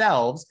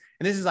themselves?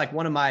 And this is like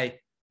one of my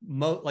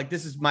one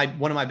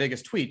of my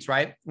biggest tweets,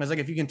 right? I was like,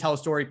 if you can tell a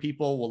story,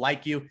 people will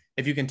like you.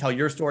 If you can tell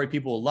your story,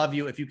 people will love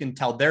you. If you can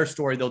tell their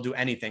story, they'll do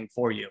anything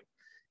for you.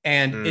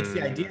 And it's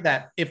the idea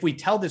that if we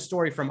tell this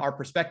story from our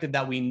perspective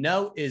that we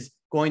know is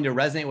going to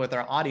resonate with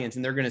our audience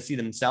and they're going to see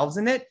themselves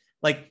in it,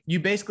 like, you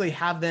basically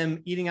have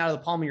them eating out of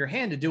the palm of your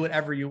hand to do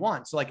whatever you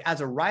want. So like,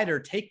 as a writer,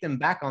 take them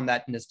back on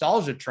that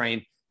nostalgia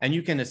train, and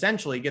you can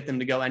essentially get them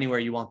to go anywhere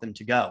you want them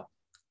to go.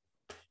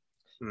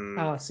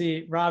 Oh,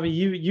 see, Robbie,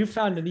 you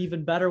found an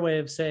even better way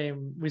of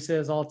saying, we say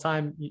this all the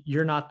time,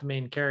 you're not the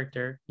main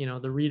character,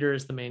 the reader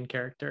is the main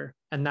character.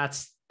 And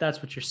that's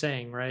what you're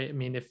saying, right? I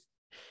mean, if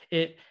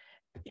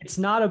it's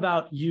not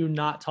about you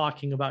not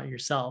talking about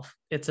yourself,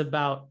 it's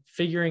about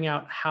figuring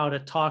out how to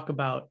talk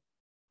about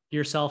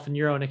yourself and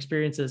your own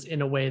experiences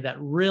in a way that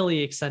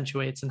really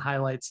accentuates and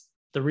highlights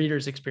the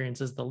reader's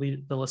experiences, the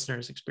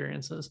listener's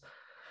experiences.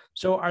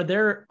 So are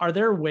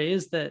there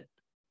ways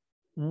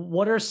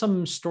what are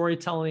some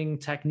storytelling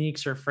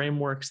techniques or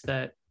frameworks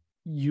that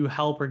you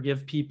help or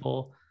give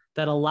people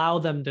that allow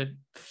them to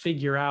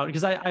figure out?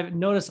 Because I've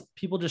noticed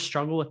people just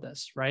struggle with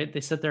this, right?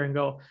 They sit there and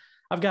go,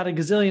 I've got a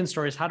gazillion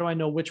stories. How do I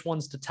know which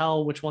ones to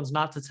tell, which ones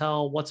not to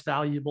tell, what's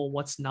valuable,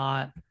 what's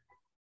not?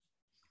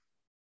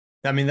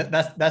 I mean,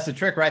 that's the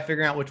trick, right?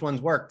 Figuring out which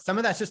ones work. Some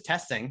of that's just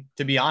testing,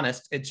 to be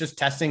honest. It's just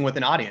testing with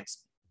an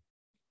audience.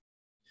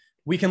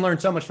 We can learn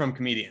so much from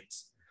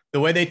comedians. The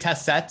way they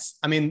test sets,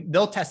 I mean,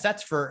 they'll test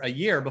sets for a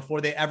year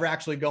before they ever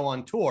actually go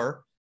on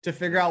tour to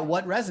figure out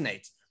what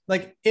resonates.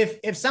 Like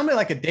if somebody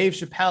like a Dave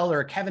Chappelle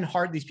or a Kevin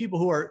Hart, these people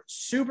who are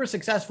super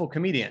successful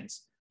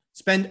comedians,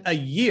 spend a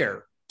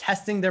year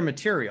testing their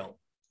material,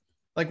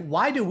 like,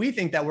 why do we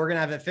think that we're going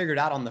to have it figured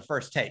out on the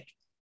first take?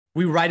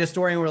 We write a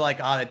story and we're like,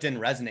 that didn't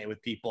resonate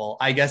with people.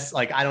 I guess,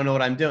 like, I don't know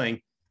what I'm doing.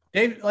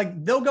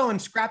 They'll go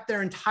and scrap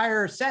their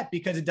entire set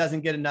because it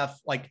doesn't get enough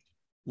like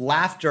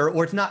laughter,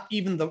 or it's not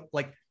even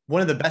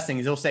one of the best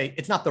things they'll say,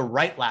 it's not the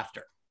right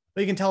laughter,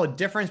 but you can tell a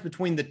difference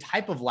between the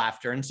type of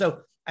laughter. And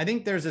so I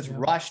think there's this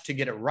rush to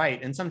get it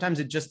right. And sometimes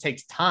it just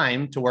takes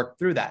time to work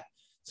through that.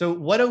 So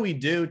what do we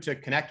do to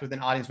connect with an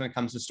audience when it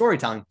comes to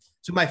storytelling?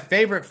 So my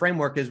favorite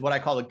framework is what I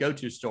call a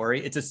go-to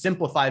story. It's a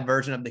simplified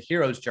version of the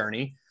hero's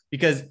journey,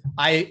 because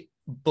I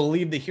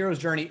believe the hero's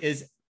journey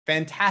is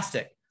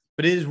fantastic,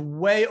 but it is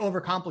way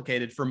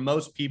overcomplicated for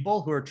most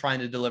people who are trying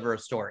to deliver a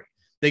story.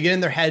 They get in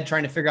their head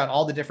trying to figure out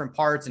all the different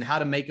parts and how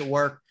to make it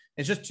work.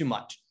 It's just too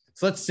much.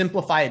 So let's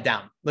simplify it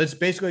down. Let's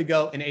basically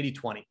go an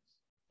 80-20.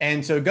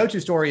 And so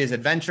go-to story is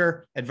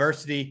adventure,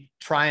 adversity,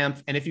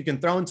 triumph. And if you can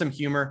throw in some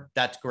humor,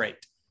 that's great.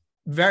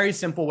 Very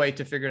simple way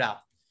to figure it out.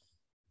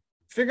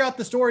 Figure out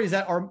the stories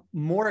that are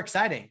more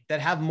exciting,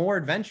 that have more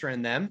adventure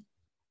in them,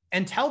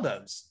 and tell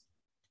those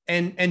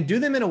and do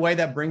them in a way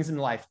that brings them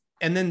to life.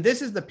 And then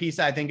this is the piece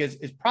I think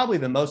is probably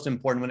the most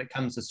important when it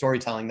comes to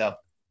storytelling, though,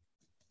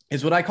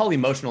 is what I call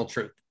emotional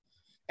truth.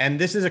 And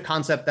this is a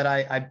concept that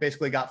I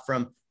basically got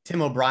from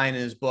Tim O'Brien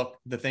in his book,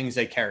 The Things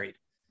They Carried.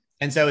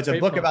 And so it's a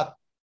book about,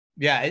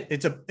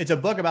 it's a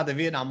book about the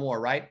Vietnam War,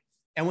 right?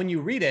 And when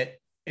you read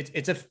it,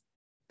 it's a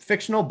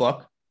fictional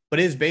book, but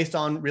it is based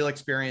on real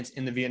experience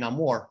in the Vietnam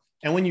War.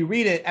 And when you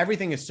read it,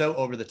 everything is so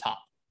over the top.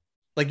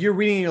 Like you're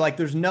reading, and you're like,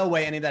 there's no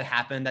way any of that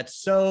happened. That's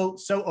so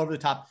over the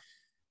top.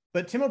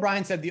 But Tim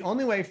O'Brien said the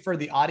only way for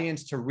the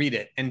audience to read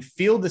it and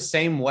feel the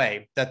same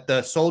way that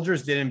the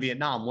soldiers did in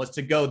Vietnam was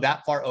to go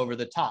that far over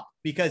the top.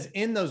 Because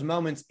in those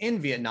moments in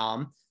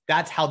Vietnam,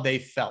 that's how they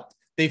felt.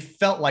 They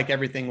felt like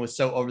everything was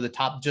so over the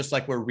top, just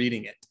like we're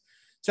reading it.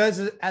 So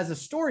as a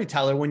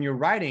storyteller, when you're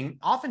writing,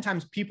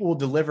 oftentimes people will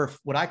deliver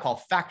what I call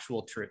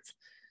factual truth.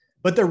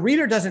 But the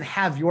reader doesn't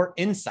have your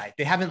insight.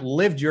 They haven't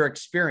lived your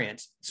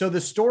experience. So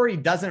the story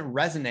doesn't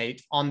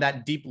resonate on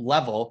that deep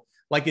level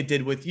like it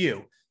did with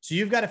you. So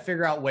you've got to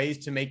figure out ways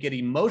to make it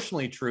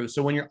emotionally true.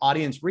 So when your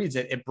audience reads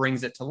it, it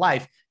brings it to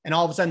life. And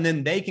all of a sudden,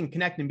 then they can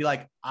connect and be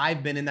like,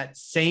 I've been in that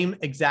same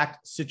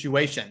exact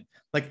situation.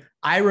 Like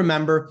I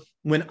remember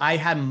when I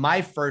had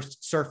my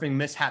first surfing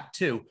mishap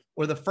too,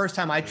 or the first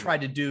time I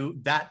tried to do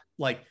that,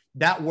 like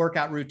that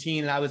workout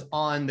routine, and I was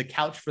on the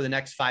couch for the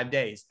next 5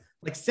 days.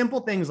 Like simple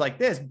things like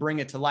this bring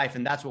it to life.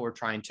 And that's what we're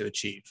trying to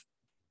achieve.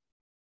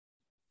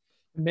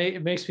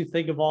 It makes me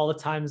think of all the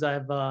times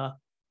I've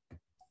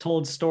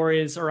told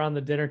stories around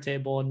the dinner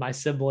table, and my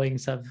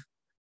siblings have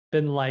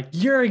been like,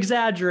 you're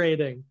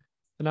exaggerating.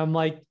 And I'm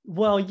like,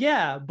 well,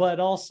 yeah, but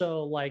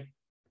also like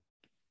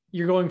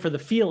you're going for the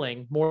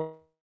feeling more.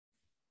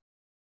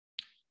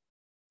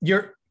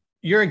 You're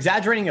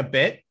exaggerating a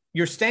bit.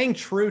 You're staying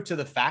true to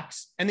the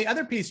facts. And the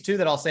other piece too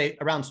that I'll say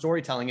around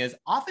storytelling is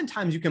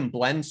oftentimes you can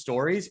blend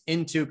stories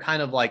into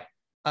kind of like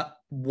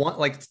one,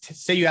 like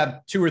say you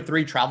have 2 or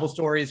 3 travel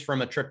stories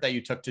from a trip that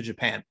you took to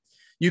Japan.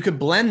 You could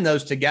blend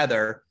those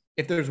together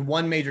if there's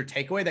one major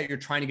takeaway that you're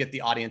trying to get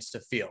the audience to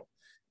feel.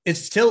 It's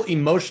still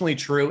emotionally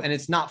true, and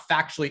it's not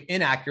factually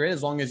inaccurate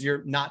as long as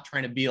you're not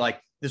trying to be like,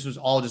 this was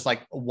all just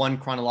like one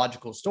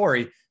chronological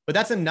story. But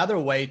that's another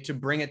way to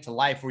bring it to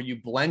life, where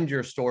you blend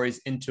your stories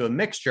into a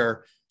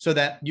mixture so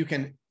that you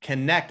can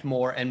connect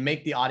more and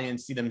make the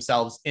audience see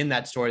themselves in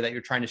that story that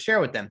you're trying to share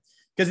with them.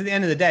 Because at the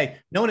end of the day,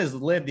 no one has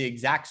lived the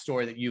exact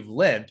story that you've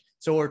lived.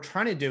 So what we're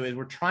trying to do is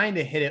we're trying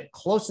to hit it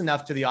close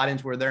enough to the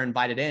audience where they're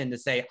invited in to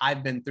say,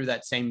 I've been through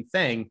that same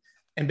thing,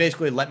 and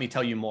basically let me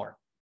tell you more.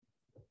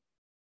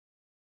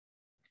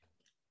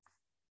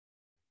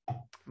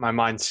 My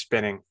mind's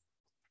spinning.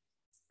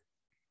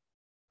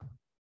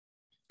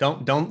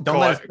 Don't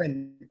let it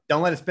spin.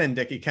 Don't let it spin,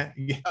 Dick. You can't.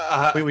 We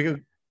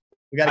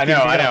got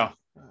to.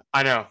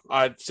 I know.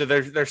 So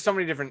there's so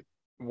many different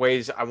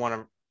ways I want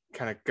to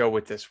kind of go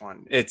with this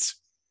one.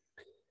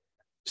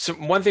 So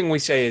one thing we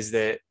say is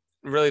that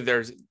really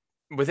there's,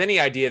 with any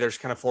idea, there's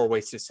kind of 4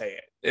 ways to say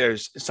it.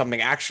 There's something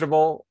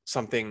actionable,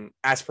 something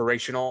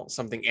aspirational,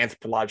 something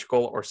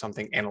anthropological, or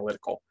something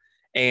analytical.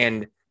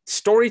 And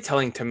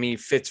storytelling to me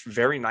fits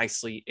very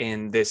nicely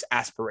in this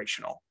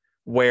aspirational,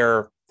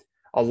 where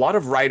a lot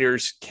of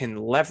writers can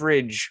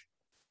leverage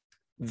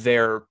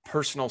their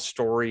personal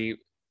story,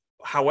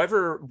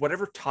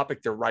 whatever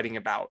topic they're writing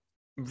about,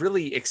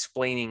 really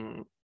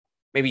explaining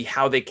maybe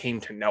how they came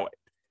to know it.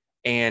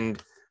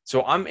 And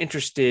so I'm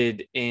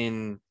interested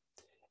in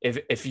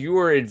if you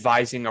were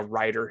advising a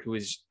writer who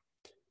is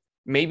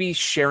maybe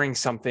sharing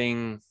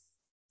something.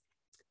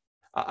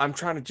 I'm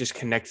trying to just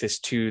connect this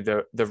to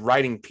the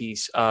writing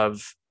piece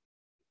of,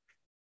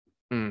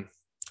 I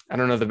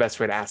don't know the best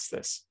way to ask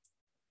this.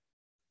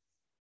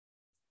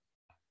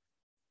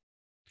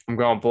 I'm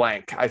going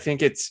blank. I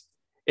think it's,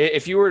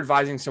 if you were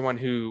advising someone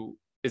who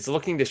is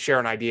looking to share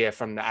an idea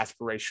from the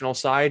aspirational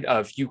side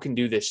of, you can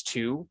do this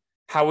too,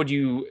 how would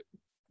you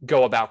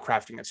go about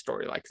crafting a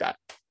story like that?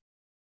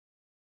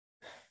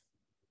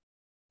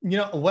 You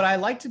know, what I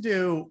like to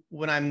do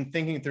when I'm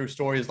thinking through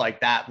stories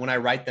like that, when I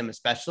write them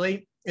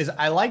especially, is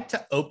I like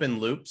to open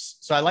loops.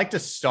 So I like to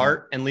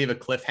start and leave a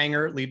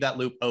cliffhanger, leave that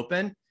loop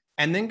open,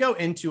 and then go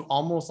into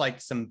almost like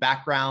some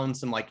background,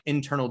 some like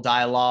internal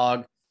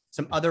dialogue,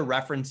 some other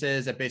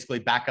references that basically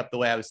back up the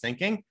way I was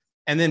thinking,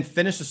 and then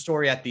finish the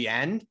story at the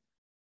end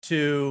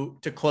to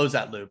close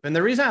that loop. And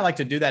the reason I like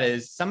to do that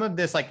is some of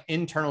this like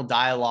internal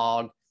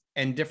dialogue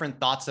and different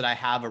thoughts that I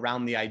have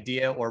around the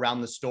idea or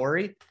around the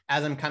story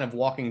as I'm kind of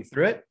walking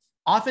through it,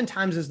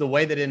 oftentimes is the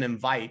way that it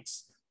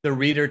invites the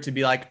reader to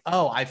be like,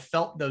 oh, I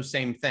felt those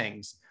same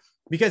things.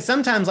 Because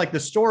sometimes like the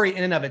story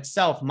in and of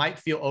itself might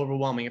feel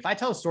overwhelming. If I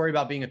tell a story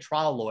about being a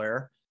trial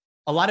lawyer,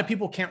 a lot of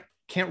people can't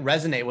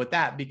resonate with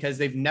that because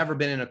they've never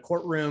been in a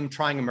courtroom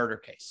trying a murder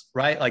case,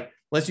 right? Like,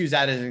 let's use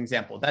that as an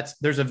example.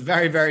 There's a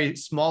very, very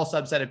small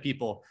subset of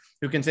people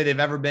who can say they've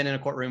ever been in a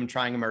courtroom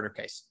trying a murder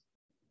case.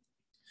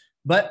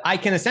 But I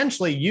can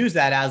essentially use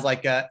that as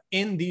like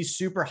in these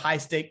super high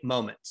stake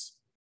moments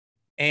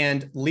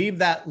and leave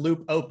that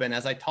loop open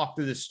as I talk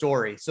through the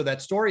story. So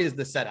that story is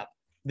the setup.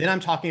 Then I'm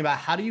talking about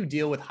how do you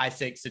deal with high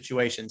stakes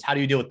situations? How do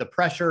you deal with the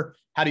pressure?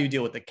 How do you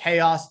deal with the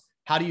chaos?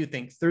 How do you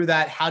think through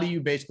that? How do you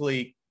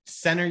basically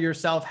center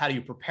yourself? How do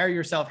you prepare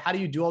yourself? How do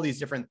you do all these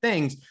different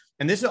things?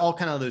 And this is all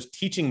kind of those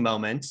teaching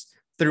moments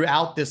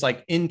throughout this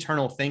like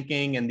internal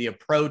thinking and the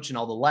approach and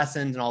all the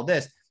lessons and all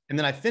this. And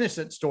then I finish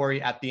that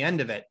story at the end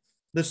of it.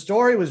 The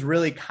story was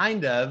really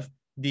kind of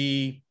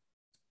the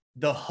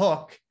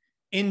hook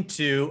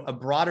into a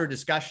broader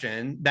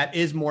discussion that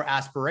is more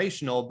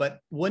aspirational, but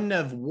wouldn't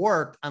have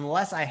worked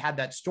unless I had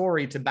that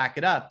story to back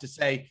it up, to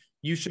say,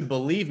 you should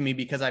believe me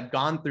because I've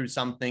gone through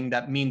something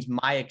that means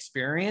my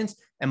experience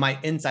and my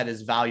insight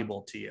is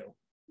valuable to you.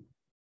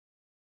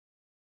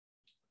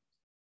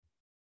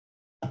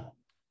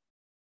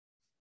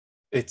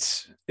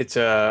 It's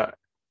a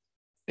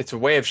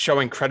way of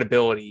showing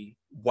credibility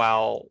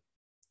while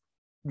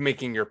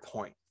making your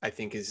point, I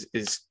think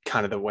is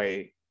kind of the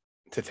way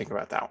to think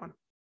about that one.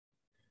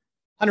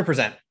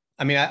 100%.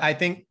 I mean, I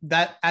think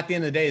that at the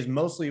end of the day is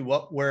mostly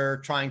what we're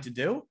trying to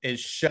do, is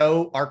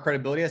show our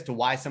credibility as to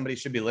why somebody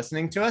should be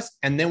listening to us.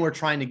 And then we're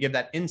trying to give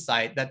that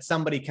insight that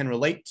somebody can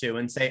relate to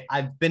and say,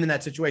 I've been in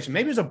that situation.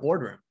 Maybe it's a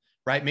boardroom,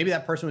 right? Maybe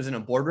that person was in a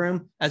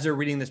boardroom as they're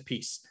reading this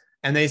piece.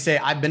 And they say,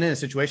 I've been in a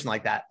situation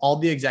like that. All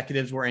the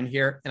executives were in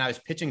here and I was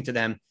pitching to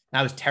them and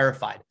I was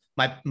terrified.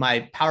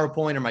 My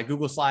PowerPoint or my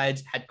Google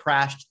Slides had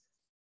crashed.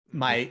 The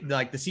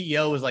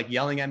CEO was like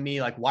yelling at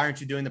me, like, why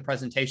aren't you doing the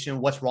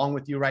presentation? What's wrong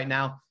with you right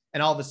now?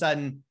 And all of a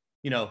sudden,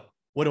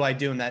 what do I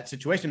do in that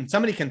situation?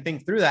 Somebody can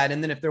think through that.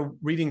 And then if they're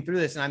reading through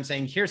this and I'm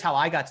saying, here's how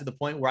I got to the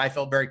point where I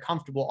felt very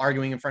comfortable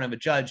arguing in front of a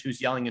judge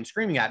who's yelling and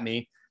screaming at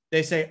me,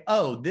 they say,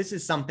 oh, this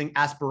is something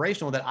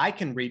aspirational that I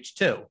can reach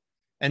too.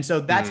 And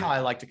so that's how I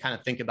like to kind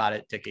of think about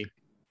it, Tiki.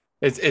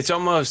 It's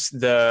almost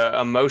the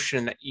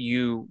emotion that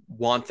you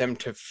want them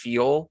to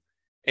feel,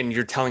 and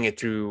you're telling it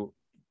through,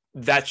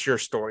 that's your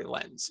story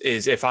lens,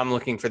 is if I'm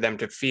looking for them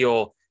to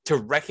feel, to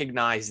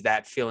recognize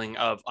that feeling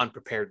of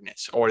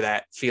unpreparedness or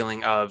that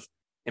feeling of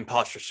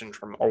imposter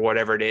syndrome or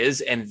whatever it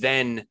is. And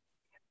then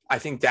I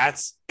think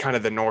that's kind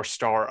of the North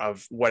Star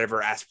of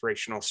whatever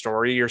aspirational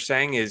story you're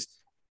saying is.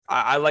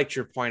 I liked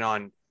your point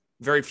on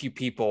very few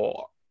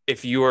people,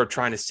 if you are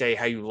trying to say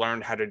how you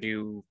learned how to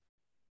do,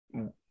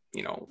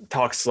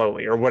 talk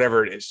slowly or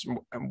whatever it is,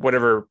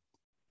 whatever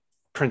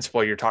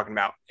principle you're talking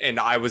about. And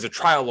I was a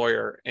trial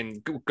lawyer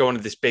and go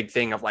into this big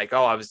thing of like,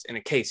 oh, I was in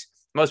a case.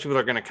 Most people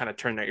are going to kind of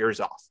turn their ears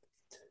off.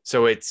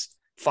 So it's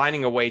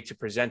finding a way to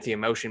present the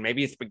emotion,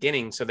 maybe at the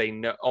beginning, so they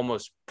know,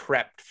 almost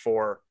prepped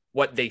for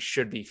what they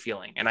should be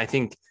feeling. And I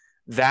think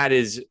that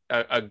is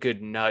a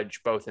good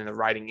nudge, both in the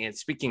writing and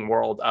speaking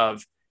world,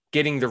 of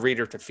getting the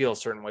reader to feel a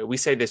certain way. We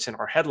say this in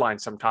our headline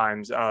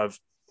sometimes of,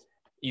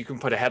 you can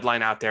put a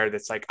headline out there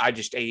that's like, I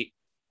just ate,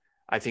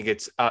 I think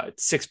it's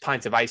 6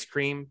 pints of ice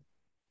cream.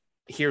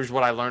 Here's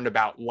what I learned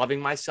about loving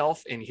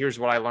myself. And here's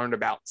what I learned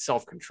about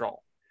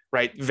self-control,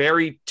 right?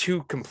 Very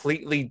two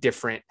completely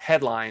different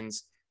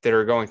headlines that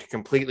are going to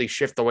completely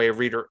shift the way a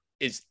reader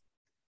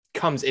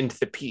comes into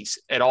the piece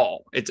at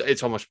all.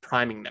 It's almost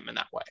priming them in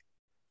that way.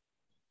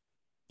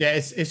 Yeah,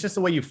 it's just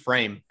the way you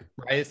frame,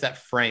 right? It's that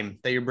frame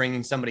that you're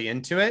bringing somebody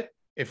into it.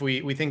 If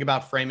we think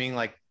about framing,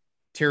 like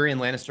Tyrion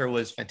Lannister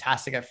was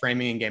fantastic at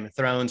framing in Game of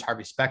Thrones,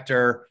 Harvey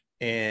Specter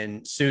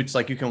in Suits,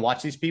 like you can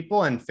watch these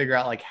people and figure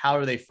out like, how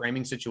are they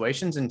framing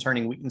situations and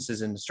turning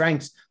weaknesses into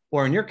strengths?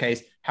 Or in your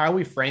case, how are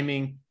we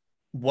framing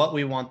what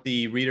we want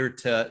the reader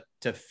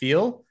to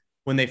feel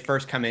when they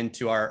first come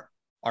into our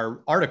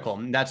article?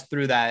 And that's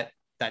through that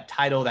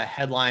title, that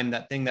headline,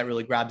 that thing that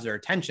really grabs their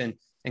attention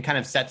and kind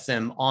of sets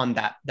them on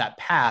that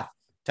path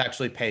to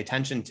actually pay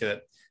attention to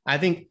it. I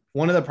think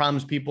one of the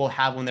problems people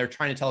have when they're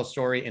trying to tell a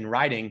story in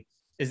writing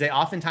is they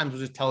oftentimes will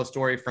just tell a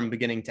story from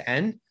beginning to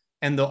end,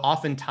 and they'll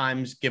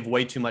oftentimes give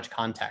way too much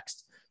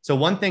context. So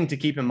one thing to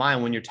keep in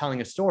mind when you're telling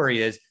a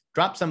story is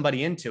drop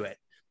somebody into it.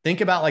 Think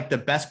about like the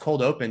best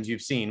cold opens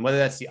you've seen, whether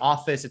that's The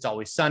Office, It's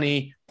Always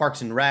Sunny,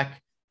 Parks and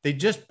Rec. They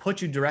just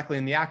put you directly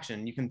in the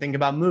action. You can think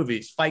about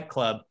movies, Fight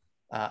Club,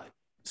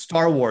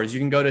 Star Wars. You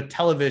can go to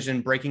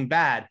television, Breaking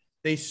Bad.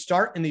 They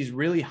start in these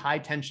really high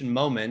tension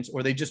moments,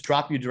 or they just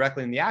drop you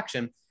directly in the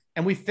action.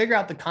 And we figure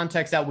out the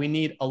context that we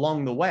need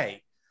along the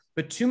way.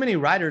 But too many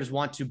writers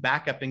want to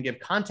back up and give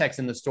context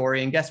in the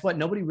story. And guess what?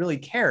 Nobody really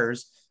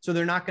cares. So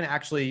they're not going to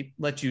actually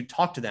let you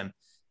talk to them.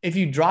 if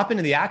you drop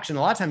into the action,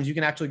 a lot of times you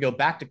can actually go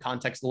back to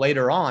context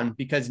later on,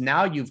 because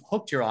now you've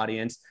hooked your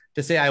audience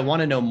to say, I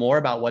want to know more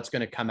about what's going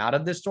to come out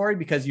of this story,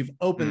 because you've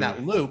opened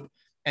that loop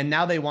and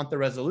now they want the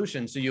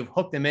resolution. So you've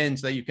hooked them in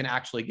so that you can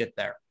actually get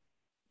there.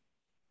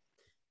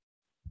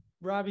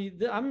 Robbie,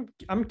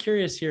 I'm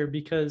curious here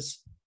because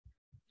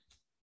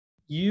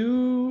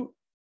you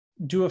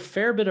do a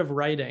fair bit of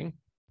writing.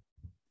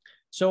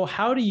 So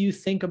how do you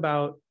think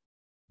about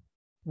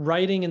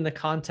writing in the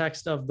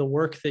context of the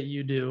work that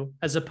you do,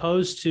 as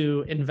opposed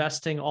to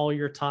investing all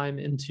your time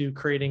into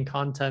creating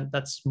content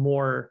that's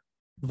more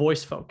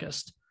voice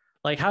focused?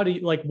 Like, how do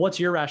you, like, what's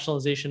your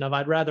rationalization of,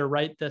 I'd rather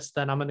write this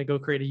than I'm going to go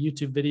create a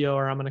YouTube video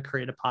or I'm going to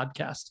create a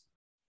podcast?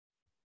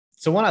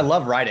 So one, I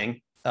love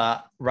writing,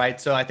 right?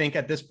 So I think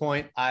at this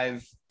point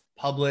I've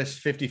published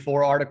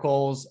 54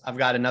 articles. I've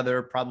got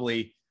another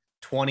probably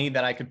 20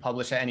 that I could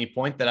publish at any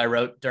point that I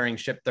wrote during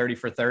Ship 30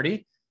 for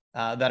 30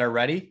 that are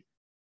ready.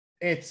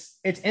 It's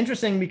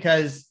interesting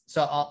because,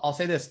 so I'll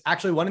say this,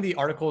 actually, one of the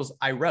articles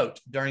I wrote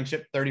during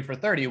Ship 30 for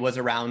 30 was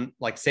around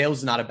like sales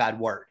is not a bad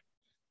word.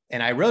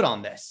 And I wrote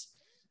on this.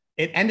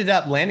 It ended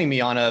up landing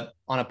me on a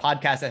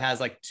podcast that has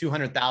like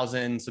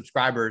 200,000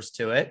 subscribers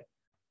to it.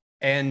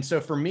 And so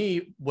for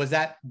me, was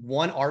that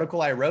one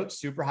article I wrote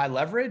super high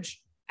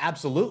leverage?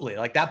 Absolutely.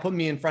 Like that put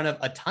me in front of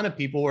a ton of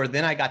people where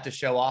then I got to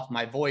show off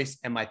my voice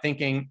and my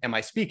thinking and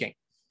my speaking.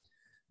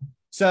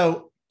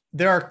 So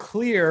there are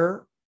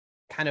clear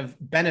kind of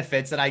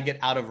benefits that I get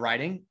out of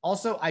writing.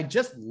 Also, I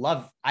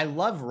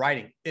love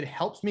writing. It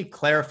helps me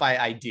clarify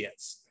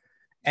ideas.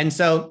 And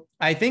so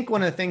I think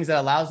one of the things that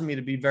allows me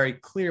to be very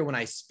clear when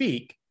I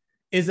speak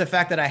is the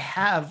fact that I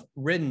have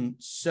written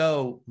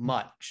so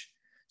much.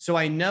 So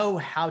I know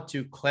how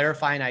to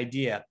clarify an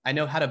idea. I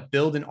know how to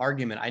build an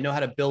argument. I know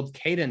how to build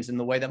cadence in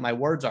the way that my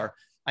words are.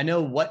 I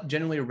know what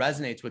generally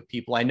resonates with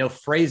people. I know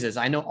phrases.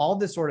 I know all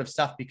this sort of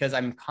stuff because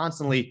I'm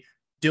constantly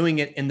doing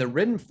it in the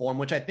written form,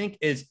 which I think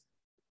is,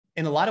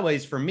 in a lot of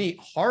ways, for me,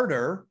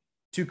 harder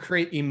to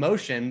create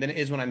emotion than it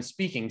is when I'm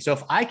speaking. So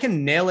if I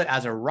can nail it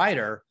as a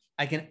writer,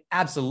 I can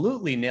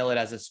absolutely nail it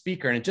as a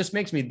speaker. And it just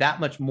makes me that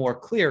much more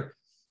clear.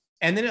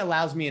 And then it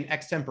allows me in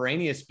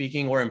extemporaneous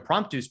speaking or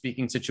impromptu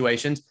speaking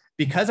situations,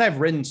 because I've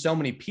written so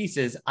many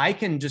pieces, I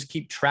can just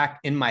keep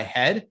track in my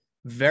head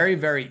very,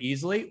 very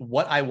easily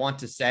what I want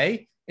to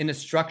say in a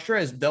structure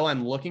as though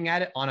I'm looking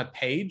at it on a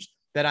page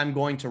that I'm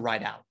going to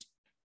write out.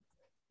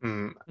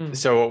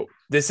 So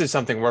this is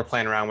something we're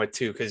playing around with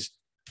too, because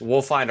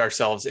we'll find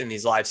ourselves in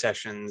these live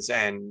sessions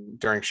and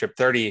during Ship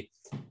 30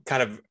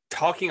 kind of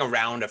talking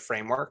around a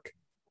framework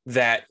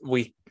that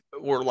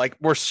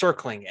we're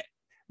circling it,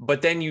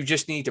 but then you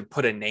just need to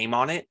put a name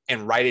on it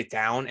and write it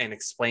down and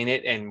explain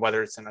it. And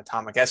whether it's an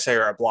atomic essay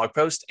or a blog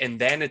post, and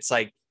then it's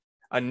like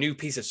a new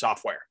piece of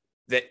software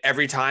that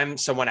every time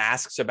someone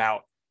asks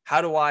about,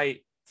 how do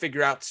I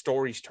figure out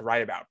stories to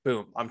write about?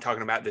 Boom, I'm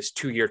talking about this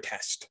 2-year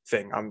test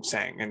thing I'm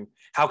saying. And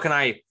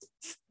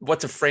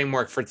what's a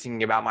framework for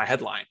thinking about my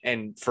headline?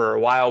 And for a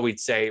while we'd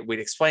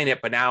explain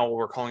it, but now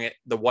we're calling it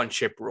the 1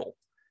 ship rule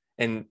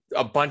and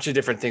a bunch of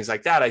different things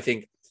like that. I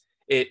think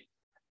it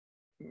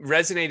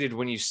resonated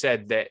when you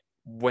said that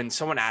when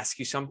someone asks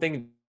you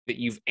something that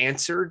you've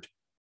answered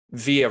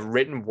via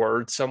written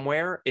word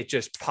somewhere, it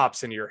just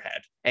pops into your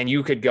head and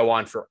you could go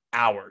on for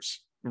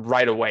hours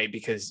right away,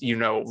 because you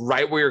know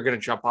right where you're going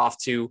to jump off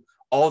to,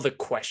 all the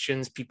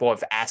questions people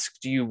have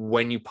asked you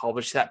when you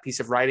published that piece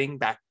of writing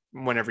back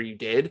whenever you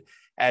did,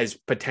 as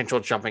potential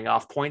jumping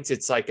off points.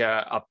 It's like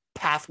a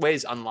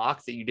pathways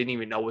unlocked that you didn't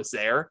even know was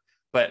there.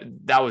 But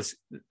that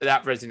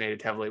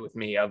resonated heavily with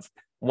me, of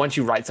once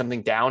you write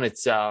something down,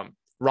 it's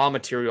raw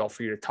material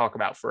for you to talk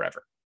about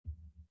forever.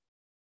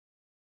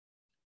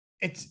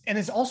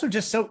 It's also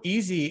just so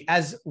easy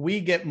as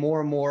we get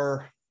more and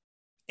more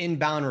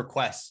inbound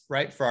requests,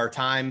 right? For our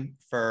time,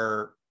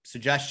 for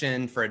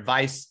suggestion, for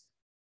advice.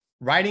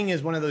 Writing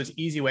is one of those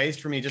easy ways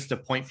for me just to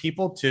point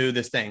people to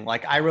this thing.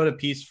 Like I wrote a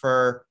piece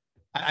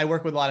I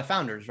work with a lot of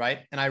founders, right?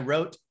 And I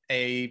wrote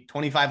a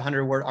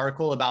 2,500 word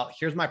article about,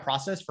 here's my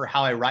process for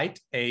how I write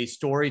a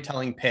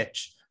storytelling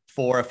pitch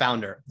for a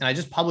founder. And I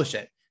just publish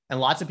it. And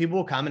lots of people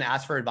will come and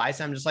ask for advice.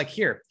 I'm just like,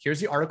 here's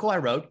the article I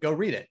wrote, go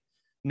read it.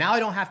 Now I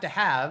don't have to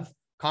have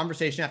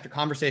conversation after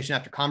conversation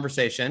after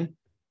conversation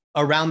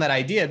around that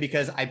idea,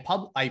 because I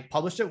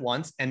published it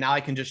once and now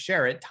I can just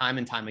share it time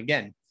and time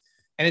again.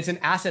 And it's an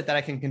asset that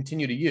I can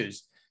continue to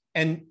use.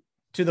 And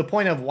to the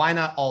point of why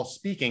not all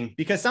speaking,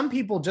 because some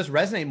people just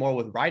resonate more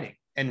with writing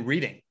and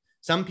reading.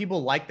 Some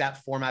people like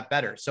that format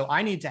better. So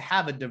I need to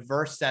have a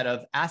diverse set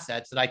of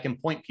assets that I can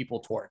point people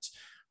towards.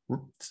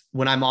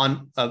 When I'm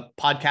on a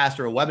podcast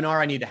or a webinar,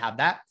 I need to have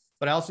that,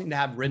 but I also need to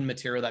have written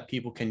material that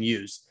people can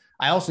use.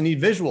 I also need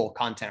visual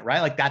content,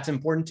 right? Like that's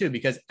important too,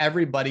 because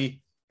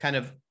everybody kind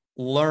of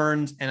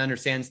learns and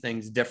understands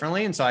things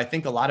differently. And so I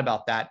think a lot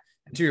about that.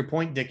 And to your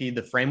point, Dickie,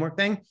 the framework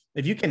thing,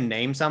 if you can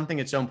name something,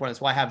 it's so important.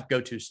 That's why I have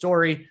go-to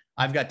story.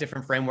 I've got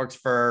different frameworks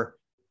for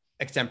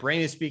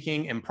extemporaneous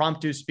speaking,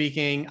 impromptu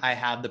speaking. I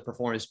have the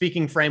performance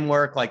speaking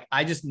framework. Like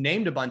I just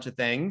named a bunch of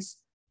things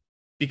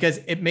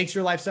because it makes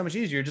your life so much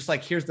easier. Just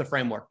like, here's the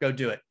framework, go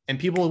do it. And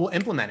people will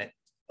implement it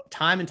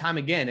time and time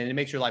again. And it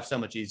makes your life so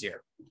much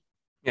easier.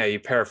 Yeah. You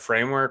pair a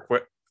framework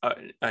with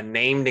a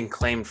named and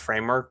claimed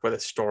framework with a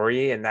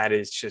story, and that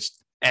is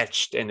just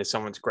etched into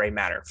someone's gray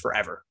matter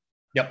forever.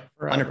 Yep.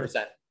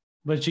 100%.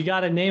 But you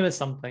got to name it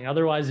something.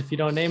 Otherwise, if you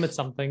don't name it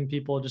something,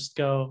 people just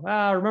go,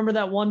 remember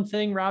that one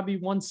thing Robbie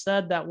once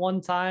said that one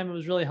time? It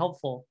was really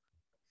helpful,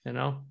 you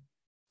know?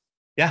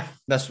 Yeah,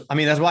 that's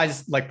why I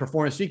just like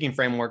performance speaking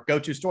framework,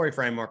 go-to story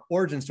framework,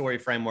 origin story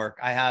framework.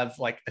 I have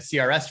like a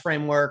CRS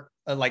framework,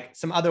 like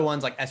some other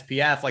ones like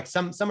SPF, like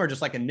some are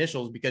just like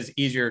initials because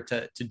easier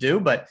to do,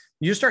 but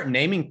you start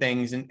naming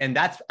things. And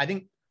that's, I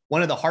think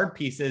one of the hard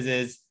pieces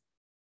is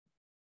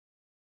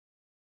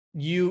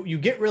you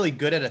get really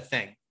good at a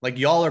thing. Like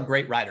y'all are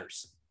great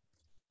writers.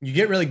 You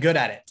get really good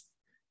at it.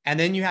 And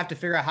then you have to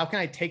figure out, how can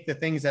I take the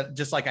things that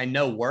just like I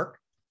know work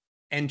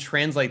and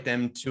translate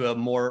them to a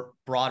more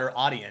broader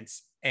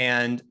audience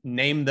and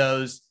name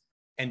those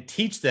and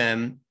teach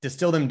them,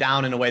 distill them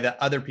down in a way that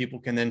other people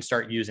can then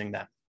start using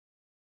them.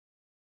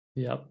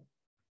 Yep.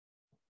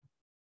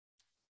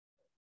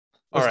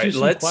 All right, do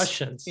some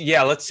questions.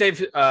 Yeah, let's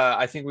save.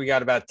 I think we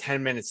got about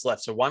 10 minutes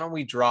left. So why don't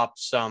we drop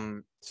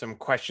some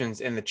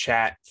questions in the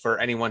chat for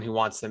anyone who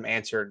wants them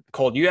answered?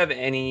 Cole, do you have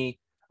any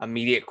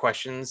immediate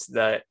questions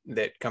that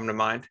come to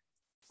mind?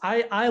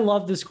 I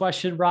love this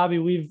question, Robbie.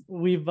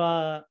 We've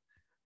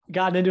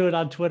gotten into it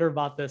on Twitter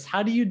about this.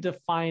 How do you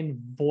define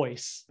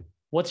voice?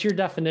 What's your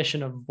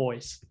definition of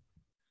voice?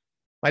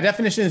 My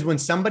definition is when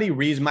somebody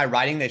reads my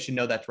writing, they should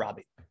know that's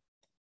Robbie.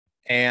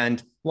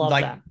 And love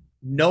like that.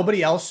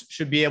 Nobody else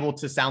should be able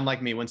to sound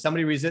like me. When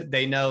somebody reads it,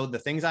 they know the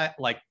things I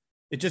like.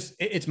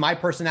 It's my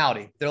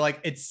personality. They're like,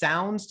 it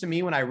sounds to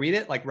me when I read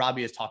it like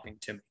Robbie is talking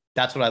to me.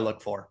 That's what I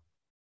look for.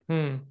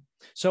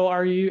 So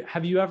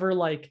have you ever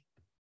like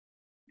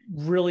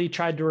really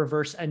tried to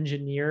reverse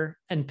engineer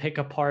and pick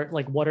apart,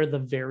 like, what are the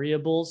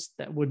variables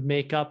that would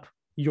make up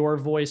your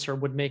voice or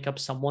would make up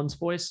someone's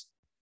voice?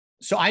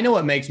 So I know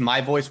what makes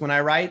my voice when I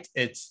write.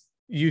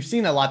 You've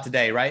seen a lot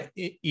today, right?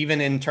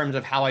 Even in terms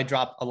of how I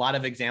drop a lot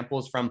of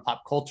examples from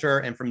pop culture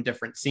and from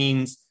different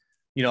scenes.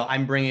 You know,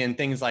 I'm bringing in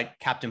things like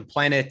Captain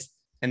Planet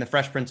and the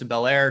Fresh Prince of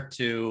Bel-Air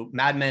to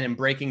Mad Men and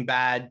Breaking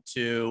Bad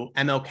to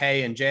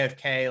MLK and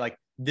JFK. Like,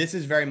 this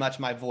is very much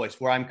my voice,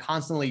 where I'm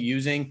constantly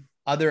using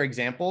other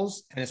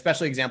examples, and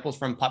especially examples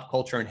from pop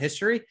culture and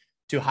history,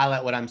 to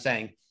highlight what I'm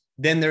saying.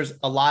 Then there's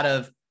a lot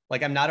of,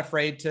 like, I'm not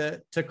afraid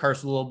to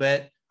curse a little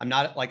bit. I'm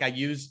not like, I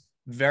use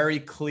very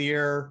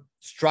clear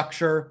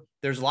structure.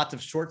 There's lots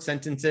of short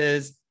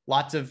sentences,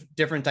 lots of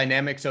different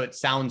dynamics. So it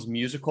sounds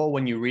musical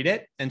when you read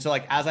it. And so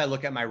like, as I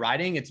look at my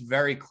writing, it's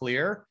very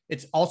clear.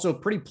 It's also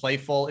pretty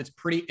playful. It's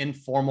pretty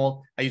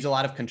informal. I use a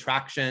lot of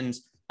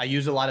contractions. I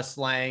use a lot of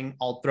slang.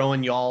 I'll throw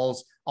in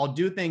y'alls. I'll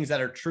do things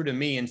that are true to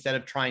me instead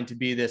of trying to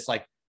be this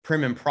like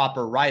prim and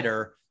proper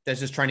writer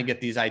that's just trying to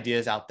get these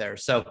ideas out there.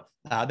 So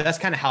that's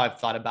kind of how I've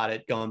thought about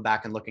it, going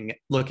back and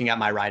looking at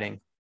my writing.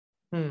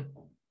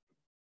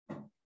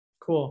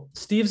 Cool.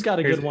 Steve's got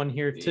a good one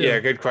here too. Yeah,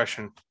 good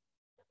question.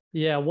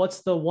 Yeah.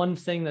 What's the one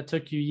thing that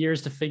took you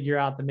years to figure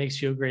out that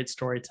makes you a great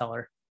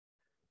storyteller?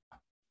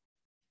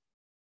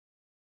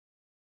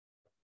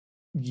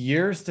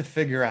 Years to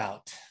figure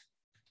out.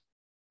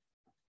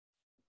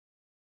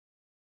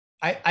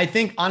 I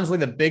think honestly,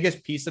 the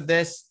biggest piece of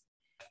this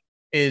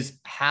is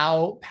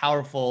how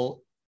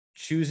powerful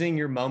choosing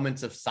your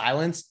moments of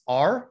silence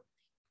are,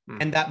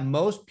 and that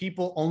most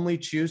people only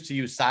choose to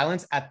use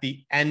silence at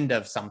the end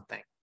of something.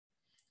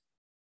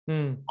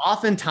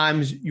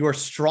 Oftentimes, your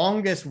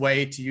strongest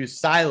way to use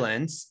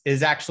silence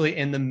is actually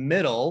in the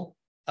middle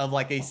of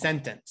like a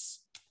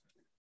sentence.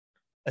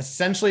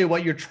 Essentially,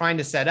 what you're trying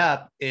to set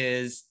up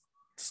is,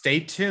 stay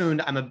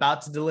tuned. I'm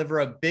about to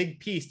deliver a big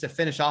piece to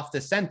finish off the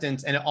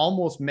sentence. And it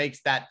almost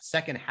makes that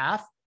second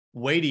half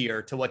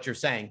weightier to what you're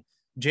saying.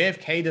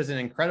 JFK does an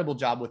incredible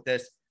job with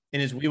this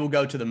in his "We Will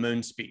Go to the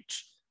Moon"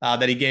 speech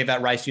that he gave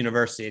at Rice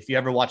University. If you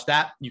ever watch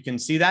that, you can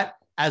see that.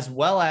 As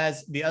well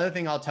as the other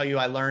thing I'll tell you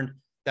I learned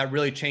that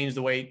really changed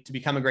the way to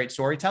become a great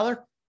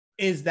storyteller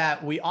is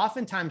that we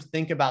oftentimes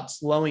think about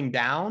slowing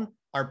down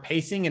our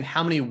pacing and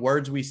how many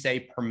words we say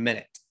per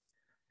minute.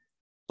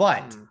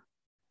 But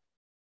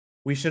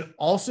we should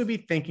also be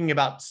thinking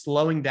about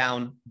slowing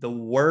down the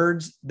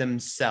words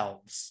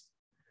themselves,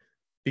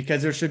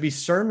 because there should be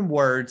certain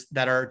words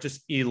that are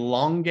just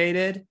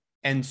elongated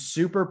and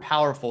super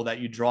powerful that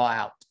you draw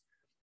out.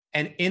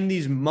 And in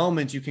these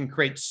moments, you can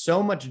create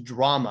so much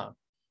drama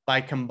by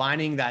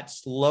combining that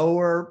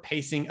slower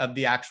pacing of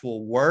the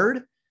actual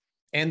word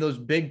and those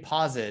big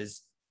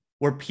pauses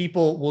where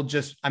people will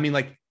just, I mean,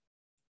 like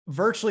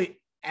virtually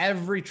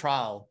every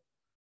trial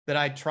that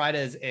I tried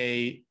as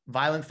a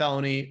violent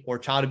felony or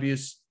child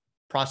abuse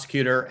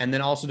prosecutor, and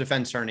then also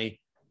defense attorney,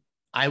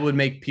 I would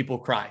make people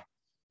cry.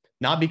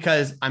 Not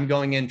because I'm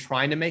going in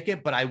trying to make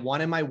it, but I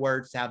wanted my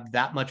words to have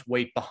that much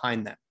weight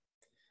behind them.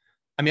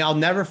 I mean, I'll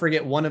never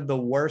forget one of the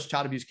worst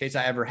child abuse cases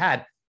I ever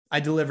had. I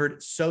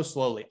delivered so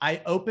slowly.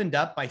 I opened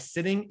up by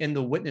sitting in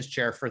the witness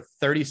chair for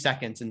 30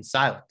 seconds in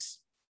silence.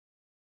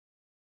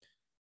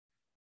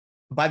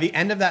 by the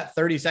end of that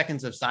 30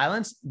 seconds of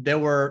silence, there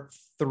were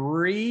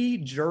 3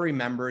 jury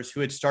members who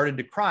had started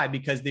to cry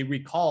because they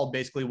recalled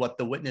basically what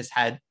the witness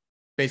had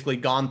basically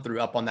gone through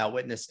up on that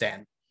witness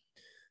stand.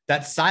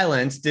 That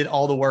silence did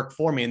all the work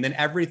for me. And then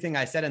everything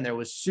I said in there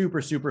was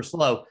super, super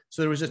slow.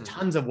 So there was just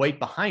tons of weight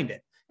behind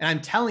it. And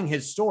I'm telling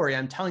his story.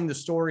 I'm telling the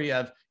story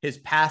of his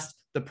past,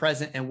 the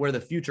present, and where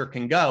the future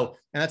can go.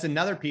 And that's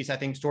another piece I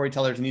think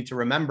storytellers need to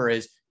remember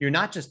is you're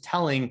not just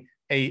telling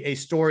a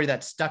story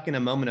that's stuck in a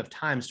moment of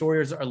time.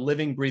 Stories are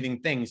living, breathing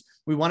things.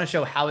 We want to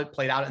show how it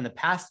played out in the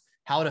past,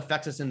 how it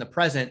affects us in the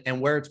present, and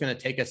where it's going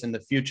to take us in the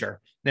future.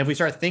 And if we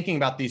start thinking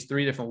about these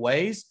 3 different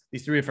ways,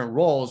 these 3 different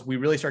roles, we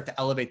really start to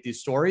elevate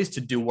these stories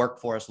to do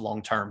work for us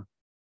long-term.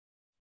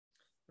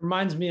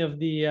 Reminds me of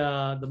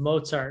the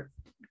Mozart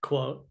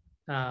quote,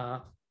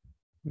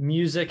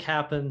 music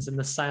happens in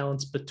the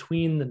silence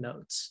between the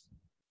notes,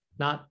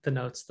 not the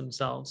notes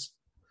themselves.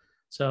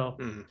 So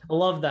I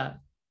love that.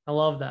 I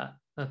love that.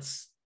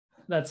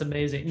 That's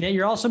amazing. Now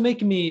you're also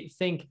making me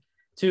think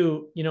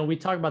too, we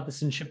talk about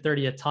this in Ship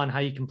 30 a ton, how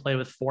you can play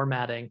with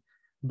formatting,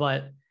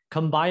 but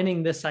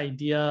combining this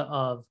idea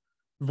of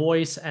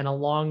voice and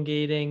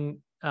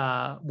elongating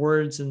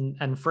words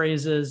and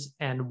phrases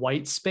and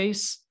white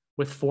space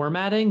with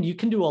formatting, you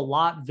can do a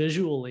lot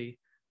visually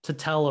to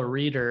tell a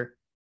reader,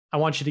 I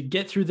want you to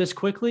get through this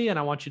quickly, and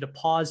I want you to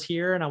pause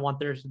here, and I want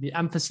there to be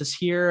emphasis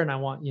here, and I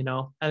want,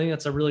 I think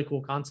that's a really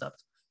cool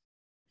concept.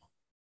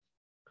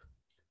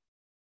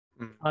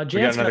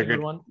 Jan's got a good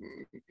one.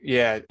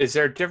 Yeah. Is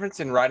there a difference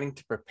in writing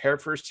to prepare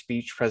for a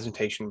speech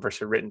presentation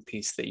versus a written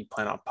piece that you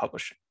plan on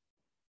publishing?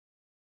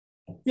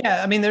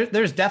 Yeah, I mean,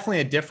 there's definitely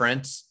a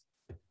difference.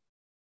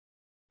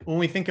 When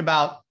we think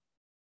about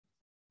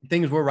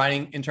things we're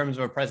writing in terms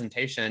of a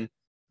presentation,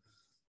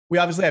 we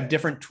obviously have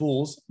different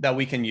tools that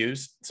we can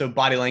use. So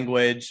body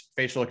language,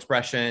 facial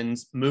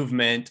expressions,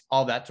 movement,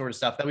 all that sort of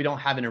stuff that we don't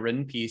have in a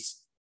written piece.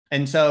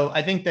 And so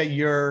I think that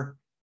you're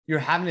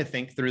having to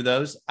think through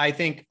those. I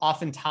think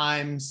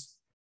oftentimes,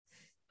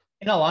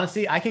 in all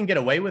honesty, I can get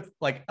away with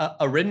like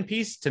a written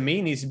piece to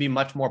me needs to be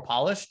much more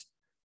polished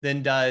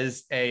than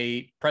does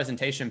a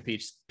presentation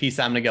piece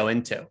I'm going to go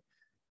into.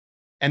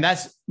 And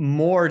that's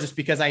more just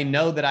because I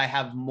know that I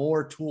have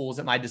more tools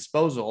at my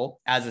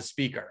disposal as a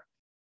speaker.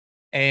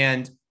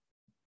 And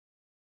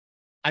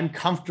I'm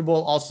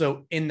comfortable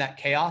also in that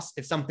chaos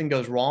if something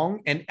goes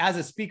wrong. And as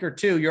a speaker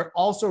too, you're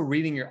also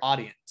reading your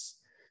audience.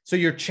 So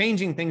you're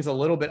changing things a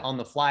little bit on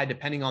the fly,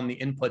 depending on the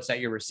inputs that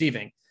you're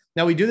receiving.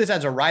 Now we do this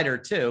as a writer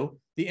too,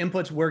 the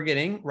inputs we're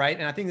getting, right?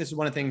 And I think this is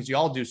one of the things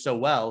y'all do so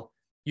well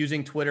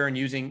using Twitter and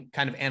using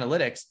kind of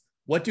analytics.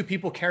 What do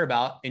people care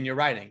about in your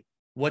writing?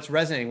 What's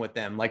resonating with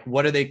them? Like,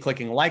 what are they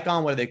clicking like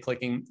on? What are they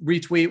clicking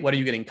retweet? What are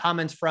you getting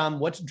comments from?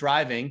 What's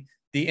driving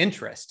the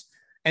interest?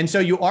 And so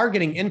you are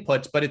getting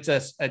inputs, but it's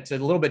a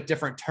little bit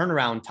different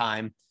turnaround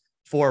time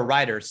for a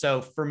writer.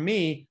 So for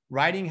me,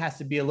 writing has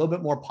to be a little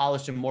bit more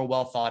polished and more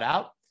well thought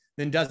out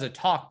than does a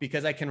talk,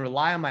 because I can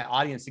rely on my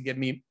audience to give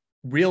me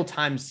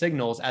real-time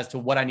signals as to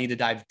what I need to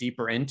dive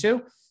deeper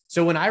into.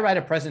 So when I write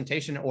a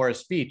presentation or a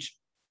speech,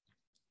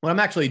 what I'm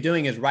actually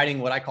doing is writing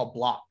what I call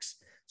blocks.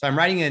 So I'm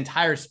writing an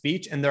entire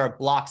speech, and there are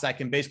blocks I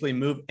can basically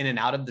move in and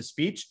out of the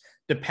speech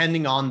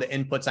depending on the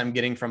inputs I'm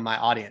getting from my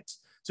audience.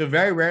 So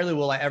very rarely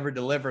will I ever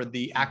deliver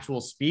the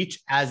actual speech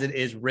as it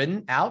is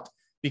written out,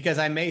 because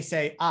I may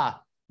say,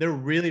 they're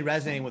really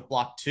resonating with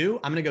block 2.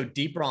 I'm going to go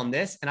deeper on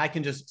this, and I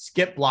can just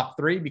skip block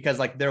 3 because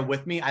like they're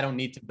with me. I don't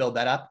need to build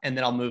that up. And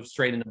then I'll move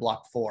straight into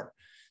block 4.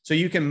 So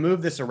you can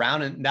move this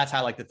around, and that's how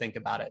I like to think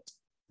about it.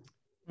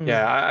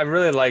 Yeah. I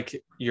really like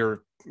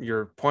your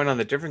point on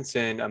the difference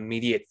in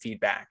immediate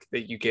feedback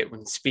that you get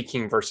when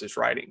speaking versus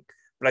writing.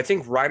 But I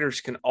think writers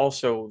can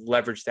also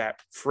leverage that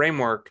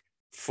framework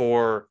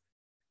for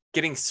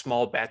getting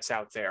small bets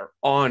out there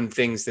on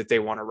things that they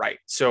want to write.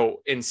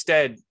 So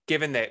instead,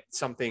 given that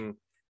something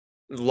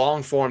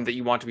long form that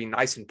you want to be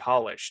nice and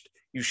polished,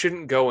 you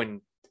shouldn't go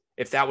and,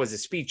 if that was a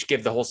speech,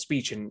 give the whole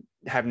speech and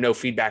have no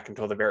feedback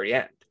until the very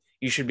end.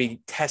 You should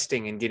be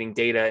testing and getting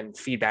data and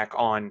feedback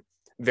on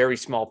very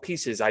small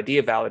pieces,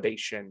 idea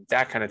validation,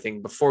 that kind of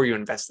thing before you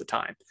invest the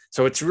time.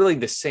 So it's really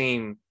the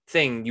same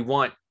thing. You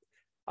want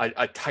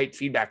a tight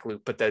feedback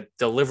loop, but the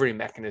delivery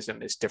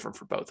mechanism is different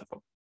for both of them.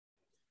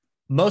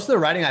 Most of the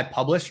writing I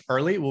publish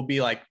early will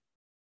be like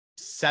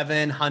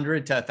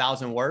 700 to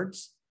 1,000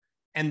 words.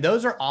 And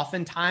those are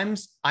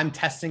oftentimes I'm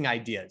testing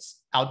ideas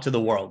out to the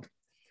world.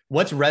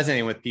 What's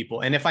resonating with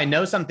people? And if I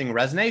know something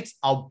resonates,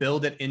 I'll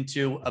build it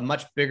into a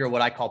much bigger,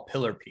 what I call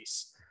pillar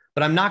piece.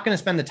 But I'm not going to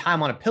spend the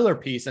time on a pillar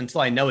piece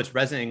until I know it's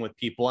resonating with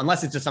people,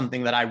 unless it's just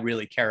something that I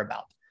really care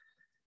about.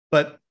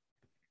 But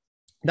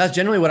that's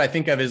generally what I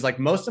think of is like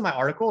most of my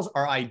articles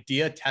are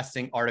idea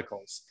testing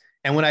articles.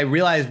 And when I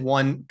realize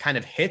one kind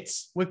of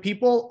hits with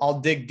people, I'll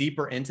dig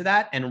deeper into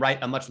that and write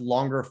a much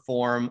longer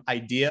form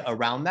idea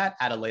around that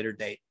at a later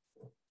date.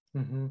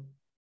 Mm-hmm.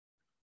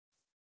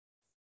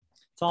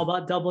 It's all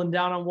about doubling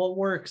down on what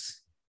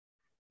works.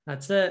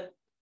 That's it.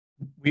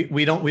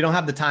 We don't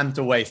have the time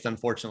to waste,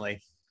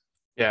 unfortunately.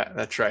 Yeah,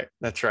 that's right.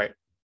 That's right.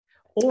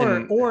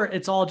 Or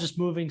it's all just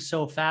moving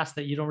so fast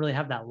that you don't really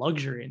have that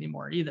luxury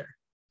anymore either,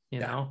 you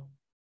know?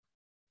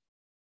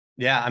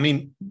 Yeah. I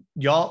mean,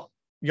 y'all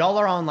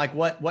are on like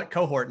what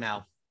cohort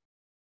now?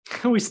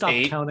 We stopped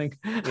 8. counting.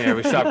 Yeah,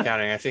 we stopped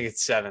counting. I think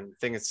it's 7. I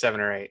think it's 7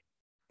 or 8.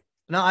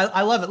 No,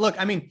 I love it. Look,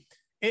 I mean,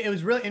 it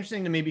was really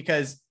interesting to me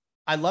because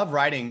I love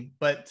writing,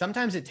 but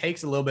sometimes it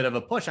takes a little bit of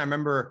a push. I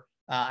remember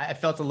I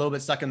felt a little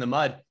bit stuck in the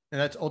mud,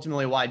 and that's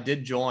ultimately why I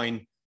did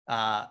join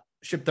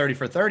Ship 30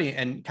 for 30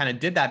 and kind of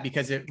did that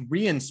because it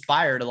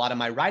re-inspired a lot of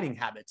my writing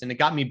habits and it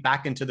got me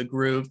back into the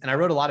groove. And I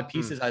wrote a lot of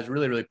pieces I was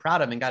really, really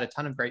proud of and got a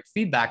ton of great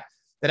feedback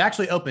that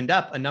actually opened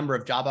up a number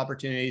of job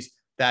opportunities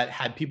that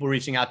had people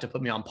reaching out to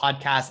put me on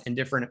podcasts and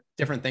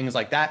different things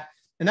like that.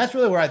 And that's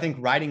really where I think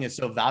writing is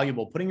so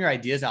valuable, putting your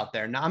ideas out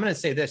there. Now, I'm going to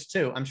say this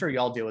too. I'm sure you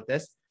all deal with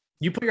this.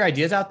 You put your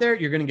ideas out there,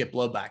 you're going to get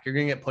blowback. You're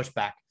going to get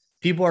pushback.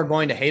 People are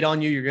going to hate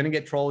on you. You're going to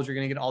get trolls. You're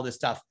going to get all this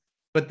stuff.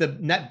 But the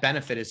net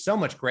benefit is so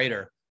much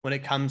greater when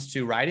it comes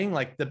to writing.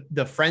 Like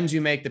the friends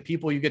you make, the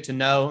people you get to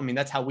know. I mean,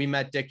 that's how we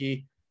met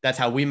Dickie. That's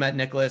how we met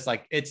Nicholas.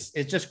 Like it's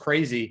just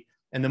crazy.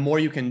 And the more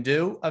you can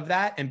do of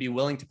that and be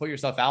willing to put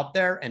yourself out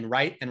there and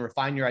write and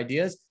refine your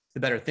ideas, the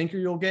better thinker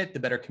you'll get,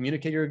 the better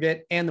communicator you'll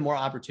get, and the more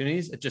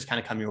opportunities that just kind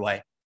of come your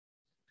way.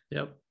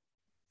 Yep.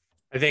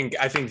 I think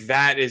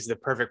that is the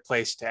perfect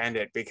place to end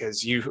it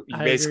because you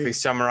basically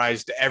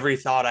summarized every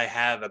thought I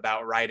have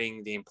about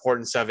writing, the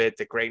importance of it,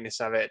 the greatness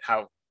of it,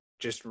 how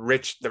just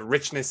the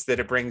richness that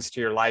it brings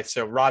to your life.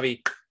 So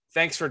Robbie,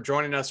 thanks for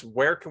joining us.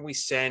 Where can we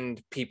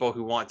send people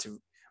who want to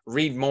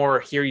read more,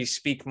 hear you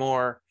speak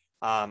more,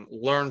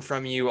 learn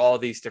from you, all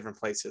these different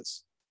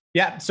places?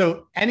 Yeah.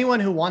 So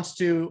anyone who wants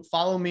to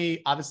follow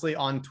me, obviously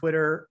on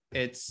Twitter,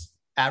 it's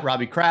at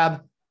Robbie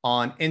Crab.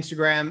 On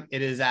Instagram,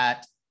 it is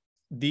at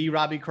the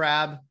Robbie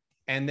Crab.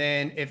 And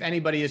then if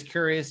anybody is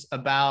curious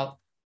about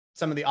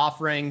some of the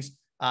offerings,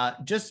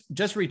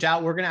 just reach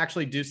out. We're going to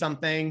actually do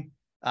something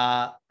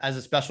as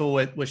a special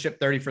with Ship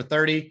 30 for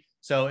 30.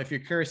 So if you're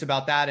curious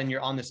about that and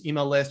you're on this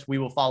email list, we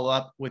will follow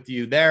up with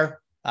you there.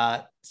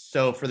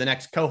 So for the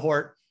next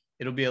cohort,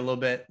 it'll be a little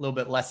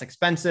bit less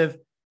expensive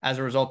as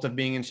a result of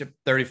being in Ship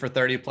 30 for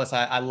 30. Plus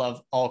I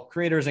love all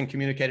creators and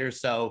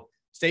communicators. So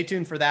stay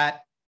tuned for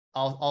that.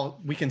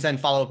 We can send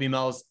follow-up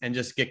emails and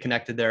just get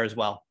connected there as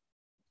well.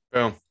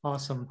 Boom.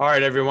 Awesome. All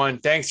right, everyone.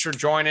 Thanks for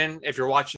joining. If you're watching